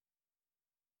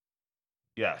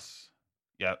 Yes.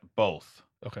 Yeah, both.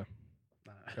 Okay.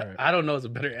 Alright. I don't know is a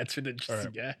better answer than just a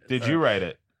Alright. guess. Did you write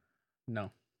it?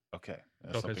 No. Okay.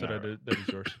 that's Okay, so something I wrote. that is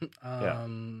yours.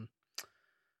 God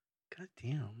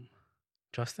damn.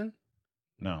 Justin?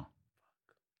 No.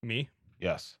 Me?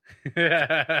 Yes.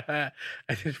 I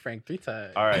did Frank 3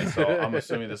 times. All right, so I'm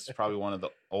assuming this is probably one of the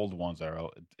old ones I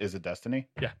wrote. Is it Destiny?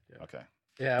 Yeah. Okay.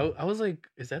 Yeah, I was like,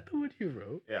 is that the one you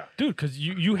wrote? Yeah. Dude, because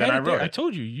you Then had I it there. wrote I it.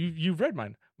 told you. You read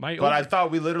mine. My But I older-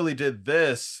 thought we literally did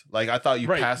this. Like, I thought you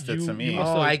Right, passed it you- to you me. must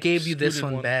Oh, have I gave you this scooted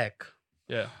one one. back.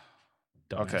 Yeah.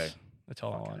 Dumbass. Okay. That's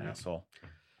all I Fucking want. asshole.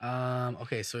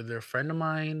 Okay, so they're a friend of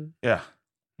mine. Yeah.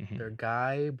 They're a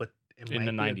guy, but it In might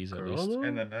the be a 90s at girl, least. though?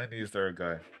 In the 90s, they're a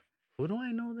guy. Who do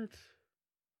I know that's?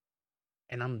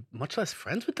 And I'm much less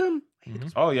friends with them. I hate Mhm.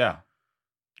 this- Oh, yeah.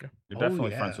 Yeah. You're Oh,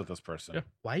 definitely yeah. friends with this person. Yeah.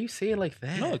 Why you say it like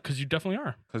that? No, because you definitely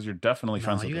are. Because you're definitely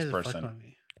friends No, with you this guys are fucking person. with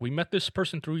me. We met this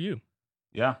person through you.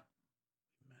 Yeah.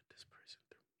 Met this person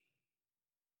through me.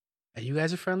 And you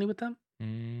guys are friendly with them?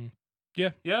 Mm,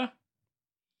 Yeah.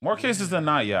 More cases than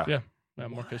not, yeah. Yeah.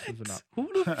 more cases than not.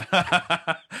 Who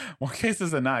the More cases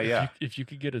than not, yeah. If you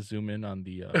could get a zoom in on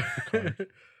the card.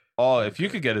 Oh, if you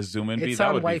could get a zoom in, It's that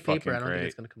on would white be fucking paper. I don't think great.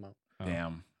 it's gonna come out. Oh.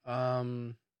 Damn.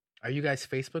 Are you guys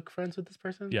Facebook friends with this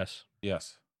person? Yes.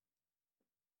 Yes.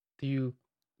 Do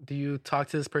you talk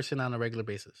to this person on a regular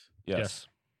basis? Yes.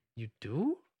 You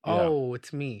do? Yeah. Oh,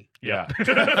 it's me. Yeah.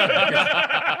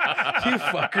 You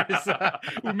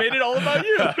fuckers. We made it all about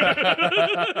you.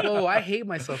 Whoa, I hate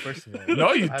myself first of all.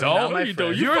 No, you I'm don't. not my you don't.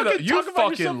 friend. You You're the- fucking you talk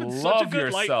about yourself fucking in such a love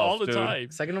good light yourself, all the dude.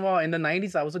 time. Second of all, in the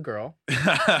 90s, I was a girl.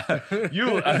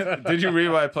 You did you read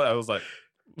what I put? I was like,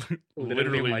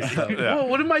 Literally. myself. Yeah. Well,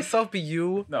 wouldn't myself be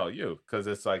you? no, you, because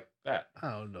it's like that.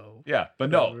 I don't know. Yeah, but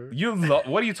no, Whatever. you.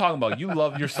 What are you talking about? You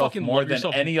love yourself fucking more love than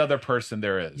yourself. any other person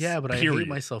there is. Yeah, but I Period. hate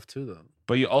myself too, though.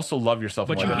 but you also love yourself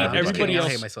But more you than Nah, hate I'm just everybody kidding. I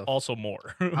hate else myself. also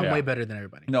more. I'm Yeah. way better than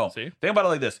everybody. No, See? think about it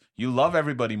like this: you love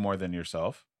everybody more than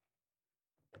yourself.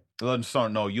 So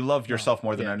no, you love yourself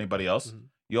more than yeah. anybody else. Mhm.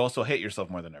 You also hate yourself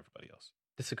more than everybody else.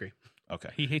 Disagree. Okay,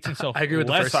 He hates himself. I agree with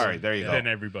the less first sorry. There you go. than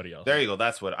everybody else. There you go.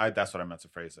 That's what I meant to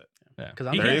phrase it. Yeah. 'Cause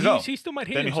I'm He There you hates- go. He still might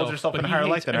hate Then you himself, hold yourself but in a he higher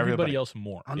light hates than everybody everybody. else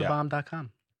more. On Yeah.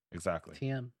 thebomb.com. Exactly.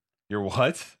 TM. You're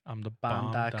what? I'm the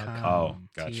Bomb.com. Oh,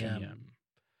 gotcha. TM.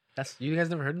 That's you guys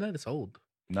never heard of that? It's old.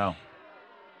 No,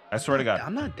 I swear to God,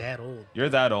 I'm not that old. you're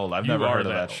that old. I've You never are heard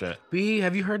of that that old. shit. B,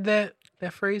 have you heard that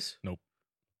phrase? Nope.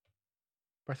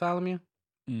 Bartholomew?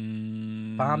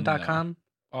 Mm, Bomb.com?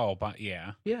 Oh, but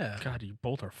yeah. Yeah. God, you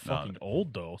both are fucking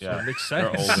old though, so Yeah, it makes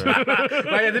they're sense. older.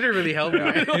 Like, it didn't really help me.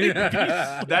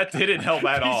 That didn't help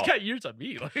at all. He's got years on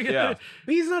me. Like, Yeah.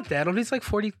 He's not that old. He's like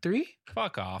 43.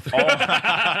 Fuck off.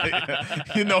 Oh,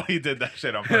 you know he did that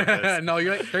shit on purpose. No,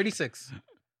 you're like 36.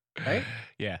 Right?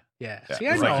 Yeah. Yeah. Yeah, See,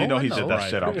 I it's know. like, you know I he did that Right.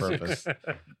 shit on purpose.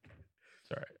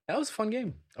 Sorry. That was a fun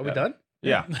game. Are we Yeah. done?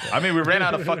 Yeah. I mean, we ran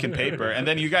out of fucking paper, and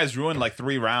then you guys ruined like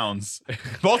 3 rounds.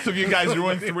 Both of you guys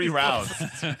ruined 3 rounds.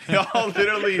 Y'all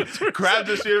literally grabbed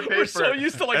a sheet of paper. We're so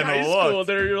used to like and high looked. school.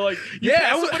 There, you're like, you Yeah,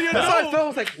 pass somebody a that's what I note. felt. I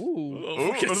was like, ooh.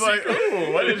 Ooh, it was like,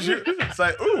 ooh, what did you? It's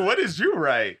like, ooh, what did you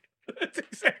write? That's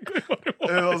exactly what it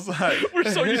It was. was like, We're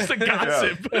so used to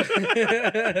gossip.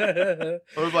 it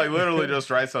was like literally just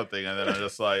write something, and then I'm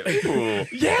just like, ooh,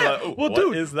 Yeah. Like, ooh, Well, what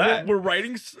dude, is that? We're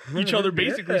writing each other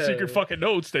basically Yeah. secret fucking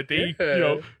notes that they, Yeah. you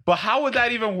know. But how would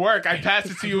that even work? I pass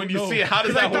it to you, and you No. see it. How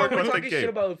does Because I that thought work we were with the talking shit game?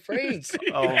 about Frank.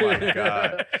 Oh my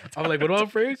god! I'm like, what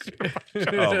about Frank?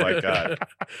 Oh my god!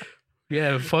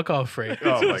 Yeah, fuck off, Frank.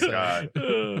 Oh my god!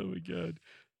 Oh my god.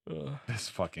 This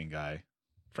fucking guy.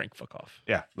 Frank, fuck off.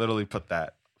 Yeah, literally put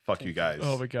that. Fuck you guys.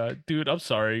 Oh my god, dude, I'm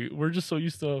sorry. We're just so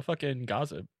used to fucking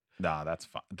gossip, Nah, that's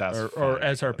fine. That's or fine,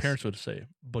 as our I guess. parents would say,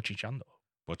 bochichando.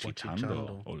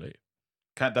 Bochichando. Ole.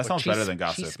 That sounds better than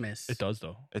gossip. Chismes. It does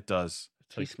though. It does.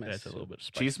 It's like, Chismes. that's a little bit of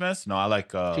spice. Cheese No, I like.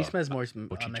 Chismes is more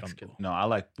Bochichando. Mexican. No, I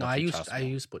like. No, I use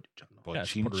bochichasmo. bochichando. Yeah,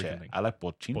 it's Puerto Rican Bochinche. thing. I like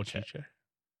bochinche. Bochiche.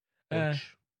 Eh,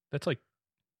 that's like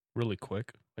really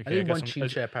quick. Like, I think got one some-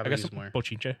 chinche I I probably got use some more.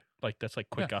 bochinche. Like that's like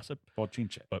quick Yeah. gossip.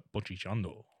 Bochinche. But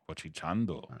bochichando,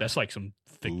 Bochichando. that's like some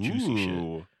thick juicy shit.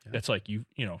 Ooh. That's like you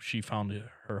know, she found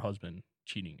her husband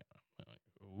cheating. Like,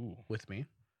 ooh. With me.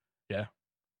 Yeah.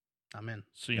 I'm in.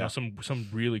 So you Yeah. know some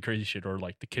really crazy shit, or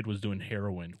like the kid was doing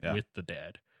heroin Yeah. with the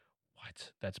dad.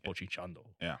 What? That's bochichando.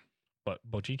 Yeah. But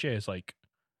bochinche is like,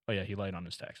 oh yeah, he lied on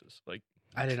his taxes. Like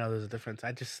I didn't know there was a difference.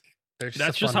 They're just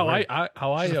that's a just fun how word. I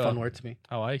It's a fun word to me.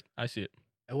 how I see it.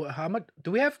 How much?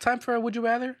 Do we have time for a would you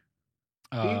rather?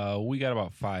 We got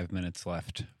about 5 minutes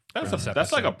left. That's for this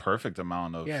that's like a episode. perfect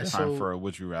amount of Yeah, time so- for a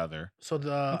would you rather. So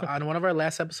on one of our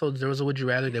last episodes, there was a would you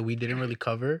rather that we didn't really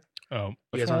cover. Oh, You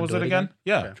Which guys one wanna was do it it again? again?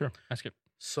 Yeah. Yeah. sure. Ask it.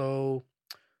 So,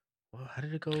 well, how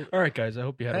did it go? All right, guys. I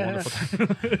hope you had a wonderful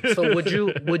time. So would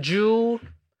you?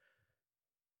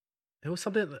 It was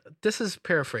something. This is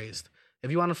paraphrased.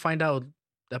 If you want to find out,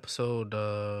 episode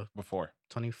Before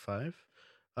 25,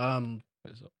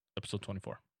 Episode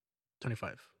 24.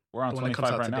 25. we're on The one that comes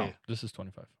 25 out right now. today. This is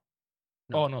 25.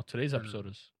 No. Oh no, today's No, no, episode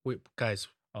is. Wait, guys,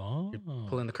 Oh, you're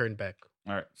pulling the curtain back.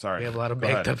 All right, sorry. We have a lot of Go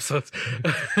backed ahead. episodes.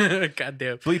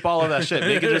 Goddamn. Bleep all of that shit.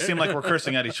 Make it just seem like we're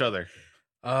cursing at each other.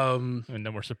 and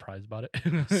then we're surprised about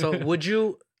it. So would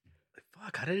you?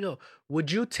 Fuck, how did it go?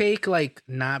 Would you take like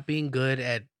not being good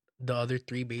at the other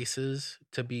 3 bases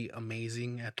to be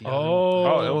amazing at the other?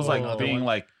 Oh, it was like another being one.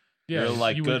 like yeah, you're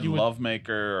like you good would- love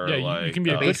maker or Yeah, like you can be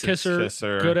a good basis.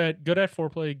 kisser, good at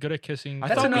foreplay, good at kissing. I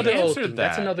That's thought we another old answered thing.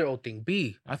 That's that. another old thing.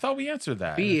 B. I thought we answered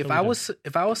that. B. I If thought I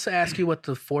we was to ask you what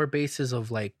the 4 bases of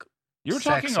like, You were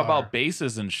sex talking are, about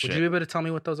bases and shit. would you be able to tell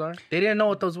me what those are? They didn't know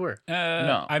what those were.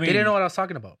 No. I mean, They didn't know what I was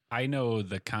talking about. I know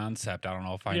the concept. I don't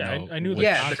know if I Yeah, know. I knew what- the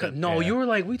Yeah. concept, No, yeah. you were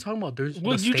like, we talking about there's.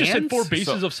 Well, the you just said 4 stands?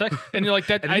 bases of sex, and you're like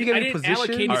that. And I you give me didn't position?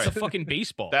 allocate it to Alright. fucking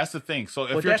baseball. That's the thing. So if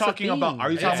But you're that's the talking about, thing. are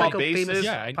you It's talking like about a famous- bases?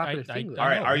 yeah, popular thing. All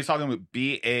right. know. Are you talking about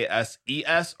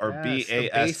BASES or Yes, the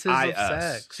bases of BASIS?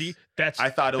 sex. See, that's I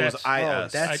thought it was that's- Oh,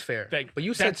 IS. that's I- fair. that- But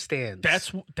you said that's- stands.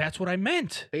 That's what I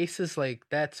meant. bases. Like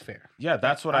that's fair. Yeah,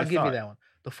 that's what I'll I give thought. you that one.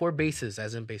 The 4 bases,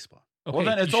 as in baseball. Well, Okay,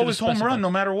 then you it's should've always home specified. run no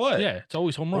matter what. Yeah, it's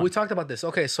always home Well, run. we talked about this.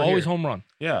 Okay, so Always here. home run.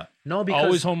 Yeah. No, because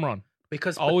Always home run.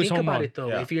 because but always think home about run. it though.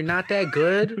 Yeah. If you're not that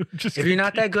good, Just if you're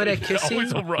not that good at kissing,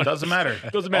 always home run. Doesn't matter.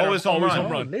 Doesn't matter. Always home Always run.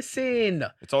 home no, run. listen.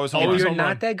 It's always home If Always run. you're home not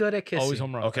run. that good at kissing, Always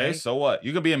home run. Okay, so what?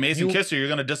 You could be amazing You- kisser. You're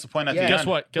gonna disappoint at Yeah. the Guess end.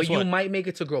 what? Guess but you what? might make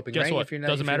it to groping, Guess right? what? If you're not,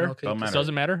 Doesn't if you're matter. not okay Don't kissing. matter.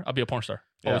 Doesn't matter. I'll be a porn star.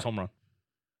 Always Yeah. home run.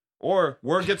 Or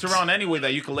word gets around anyway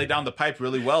that you can lay down the pipe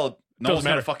really well. No Doesn't one's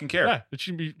gonna matter. fucking care. Yeah, it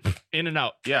should be in and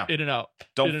out. Yeah. In and out.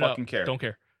 Don't in and out. fucking care. Don't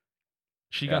care.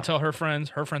 She's Yeah. gonna tell her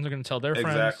friends. Her friends are gonna tell their friends.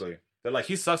 Exactly. They're like,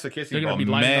 he sucks at kissing. They're gonna But be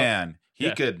lining up. man, he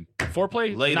Yeah. could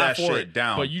Foreplay. lay not that for shit it.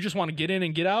 down. But you just want to get in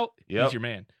and get out. Yep. He's your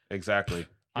man. Exactly.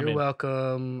 I'm You're in.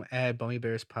 welcome at Bummy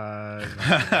Bears Pod.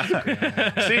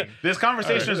 See, this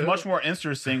conversation is much more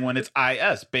interesting when it's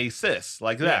IS, basis,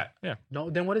 like that. Yeah. No,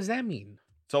 then what does that mean?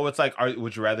 So it's like,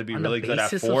 would you rather be On the really good at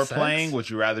basis of foreplaying? sex? Would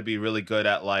you rather be really good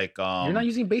at like You're not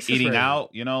using basis. eating right.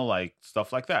 out? You know, like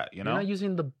stuff like that. You You're know, not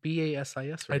using the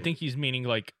BASIS. Right. I think he's meaning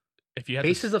like if you had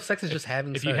basis of sex is just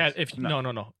having. if sex. you had if No.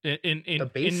 no. In The in the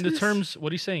basis? terms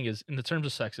what he's saying is in the terms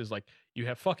of sex is like you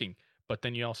have fucking, but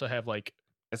then you also have like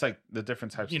It's like the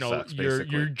different types You of know, sex, you're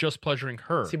basically. just pleasuring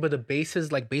her. See, but the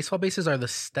bases, like baseball bases, are the Yeah,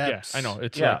 steps. I know.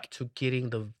 It's Yeah. like To getting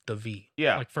the V.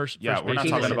 yeah. like first. Yeah, first we're not base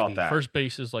is talking like- about that. First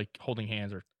base is like holding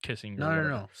hands or kissing. No, or no, whatever.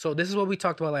 no. So this is what we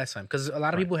talked about last time because a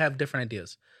lot of Right. people have different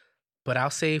ideas. But I'll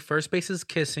say first base is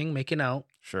kissing, making out.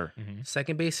 Sure. Mhm.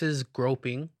 Second base is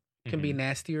groping. Can be Mhm.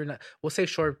 nasty or not. We'll say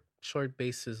short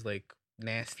base is like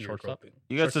nasty or Shortstop? groping.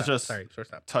 You guys Shortstop, just sorry,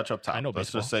 shortstop. touch up top. I know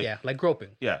Let's just baseball. say Yeah, like groping.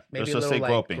 yeah. Maybe Let's a just little say like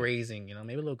groping. grazing.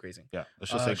 Maybe a little grazing. Yeah.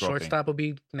 Let's just say groping. Shortstop will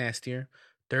be nastier.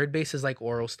 Third base is like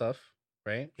oral stuff,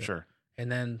 right? Sure.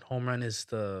 And then home run is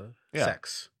the Yeah.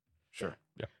 sex. Sure.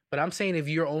 But I'm saying if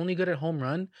you're only good at home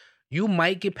run, you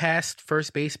might get past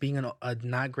first base being a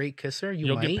not great kisser. You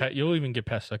You'll might. you'll even get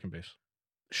past second base.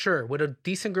 Sure, with a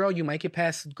decent girl, you might get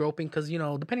past groping because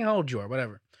depending on how old you are,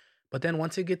 whatever. But then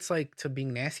once it gets like to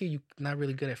being nasty, you're not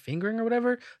really good at fingering or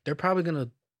whatever. They're probably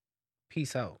gonna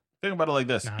peace out. Think about it like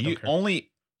this: Nah, I don't care.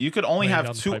 you could only Lay it have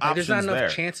down the two pipe. Like, there's not options enough there.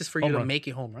 chances for you Home to run. make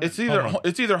it home run. It's Home either run.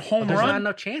 it's either home But there's not run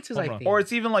enough chances. Home I run. think. or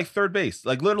it's even like third base.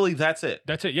 Like literally, that's it.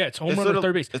 That's it. Yeah, it's home It's run or literally-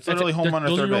 third base. it's That's literally it. home run or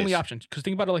Those third are your only base. options. Because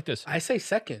think about it like this. I say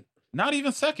second. Not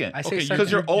even second. I say Okay, second.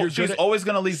 Because you're she's good at- always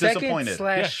gonna leave Second disappointed.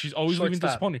 slash Yeah, she's always leaving shortstop.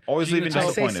 disappointed. Always She's leaving gonna I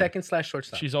tell- say disappointed. second slash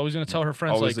shortstop. She's always gonna tell her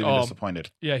friends Always like, leaving "Oh,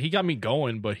 disappointed. yeah, he got me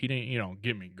going, but he didn't,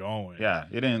 get me going." Yeah,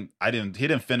 he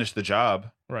didn't finish the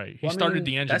job. right. He Well, I started mean,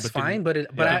 the engine. That's but fine,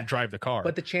 didn't, but didn't drive the car.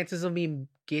 but the chances of me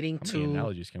getting How many to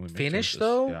analogies can we make to finish this?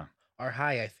 though Yeah. are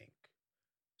high. I think.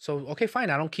 So okay, fine.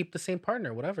 I don't keep the same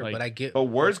partner, whatever. Like- but I get. But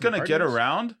word's different gonna get partners.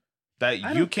 around that I you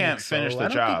don't can't think so. finish I the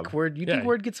don't job. Think word. You Yeah, think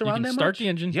word gets You around can that start much? the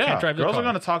engine. Yeah, Can't drive the girls car. are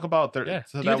gonna talk about their. Yeah.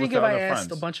 So Do you that think with if their I other asked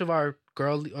friends. a bunch of our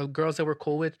girls that we're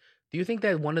cool with, do you think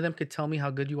that one of them could tell me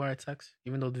how good you are at sex,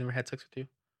 even though they never had sex with you?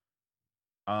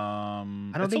 I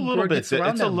don't it's a think little word bit. gets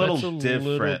around It's a that little That's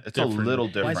different. It's a little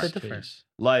Why different. is it different?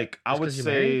 Like I Just would 'cause you're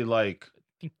say, married? like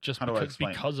I think just How do I because,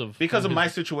 explain? because of because of his- my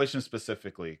situation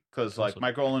specifically. Because like Also-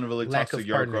 my girl only really Lack talks to of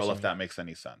your partners, girl you if mean. that makes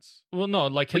any sense. Well, no,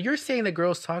 like But you're saying that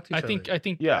girls talk to each I think other. I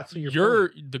think Yeah. That's what you're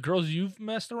you're the girls you've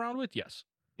messed around with. Yes.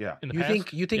 Yeah. In the You past,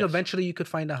 think yes. eventually you could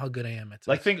find out how good I am at sex?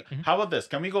 Like think. Mhm. How about this?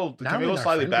 Can we go? Now Can we in go our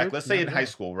slightly friend back? group, Let's say now in we high know.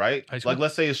 school, right? High school? Like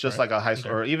let's say it's just Right. like a high school,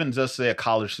 Okay. or even just say a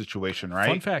college situation, right?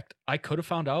 Fun fact: I could have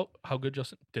found out how good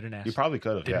Justin didn't ask. You probably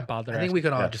could have. didn't Yeah. bother. I think we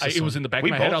could all Yeah. just. It Assume. was in the back We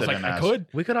of my head. I both was like, didn't I ask. could.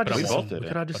 We could all but I just. We assume. both did We it.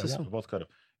 could all just But I assume. We both could have.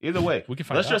 Either way, We can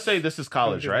find let's out. just say this is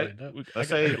college, right? Let's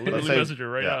say- let's say- message her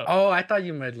right yeah. now. Oh, I thought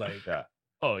you meant like. Yeah.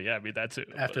 Oh yeah, I mean that too.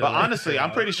 After But the- honestly,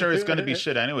 I'm pretty sure it's gonna be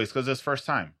shit anyways because it's first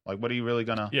time. Like, what are you really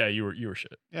gonna? yeah, you were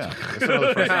shit. Yeah, it's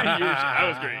really first time. I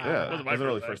was great. Yeah, Wasn't it my was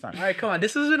really first first time. All right, come on.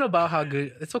 This isn't about how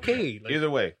good. It's okay. Like, Either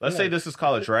way, let's say this is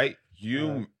college, right?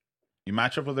 You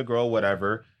match up with a girl,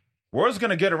 whatever. Word's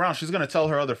gonna get around. She's gonna tell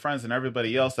her other friends and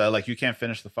everybody else that like you can't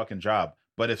finish the fucking job.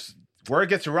 But if word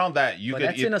gets around that you But could,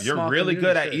 that's in a you're small really good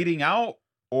community, at sure. eating out,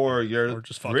 or you're Or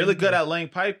just fucking, really good yeah. at laying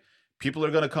pipe, people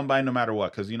are gonna come by no matter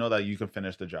what because you know that you can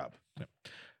finish the job. Yep.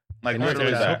 Like Finish the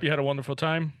literally job. that. Hope you had a wonderful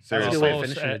time. Seriously. That's a good way of Follow us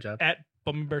finishing the job. at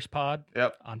Bummy Bears Pod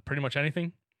Yep. on pretty much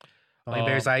anything. Only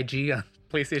Bears IG on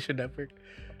PlayStation Network.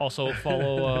 Also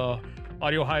follow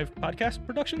Audio Hive Podcast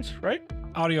Productions, right?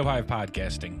 Audio Hive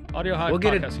Podcasting. Audio Hive We'll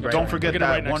get it Podcasting. right. Don't forget We'll get it that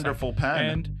right next wonderful time. pen.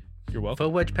 And you're welcome.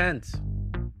 Foot wedge pens,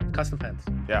 custom pens.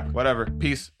 Yeah, whatever.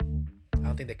 Peace. I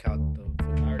don't think they count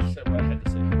the. I already said what I had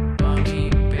to say.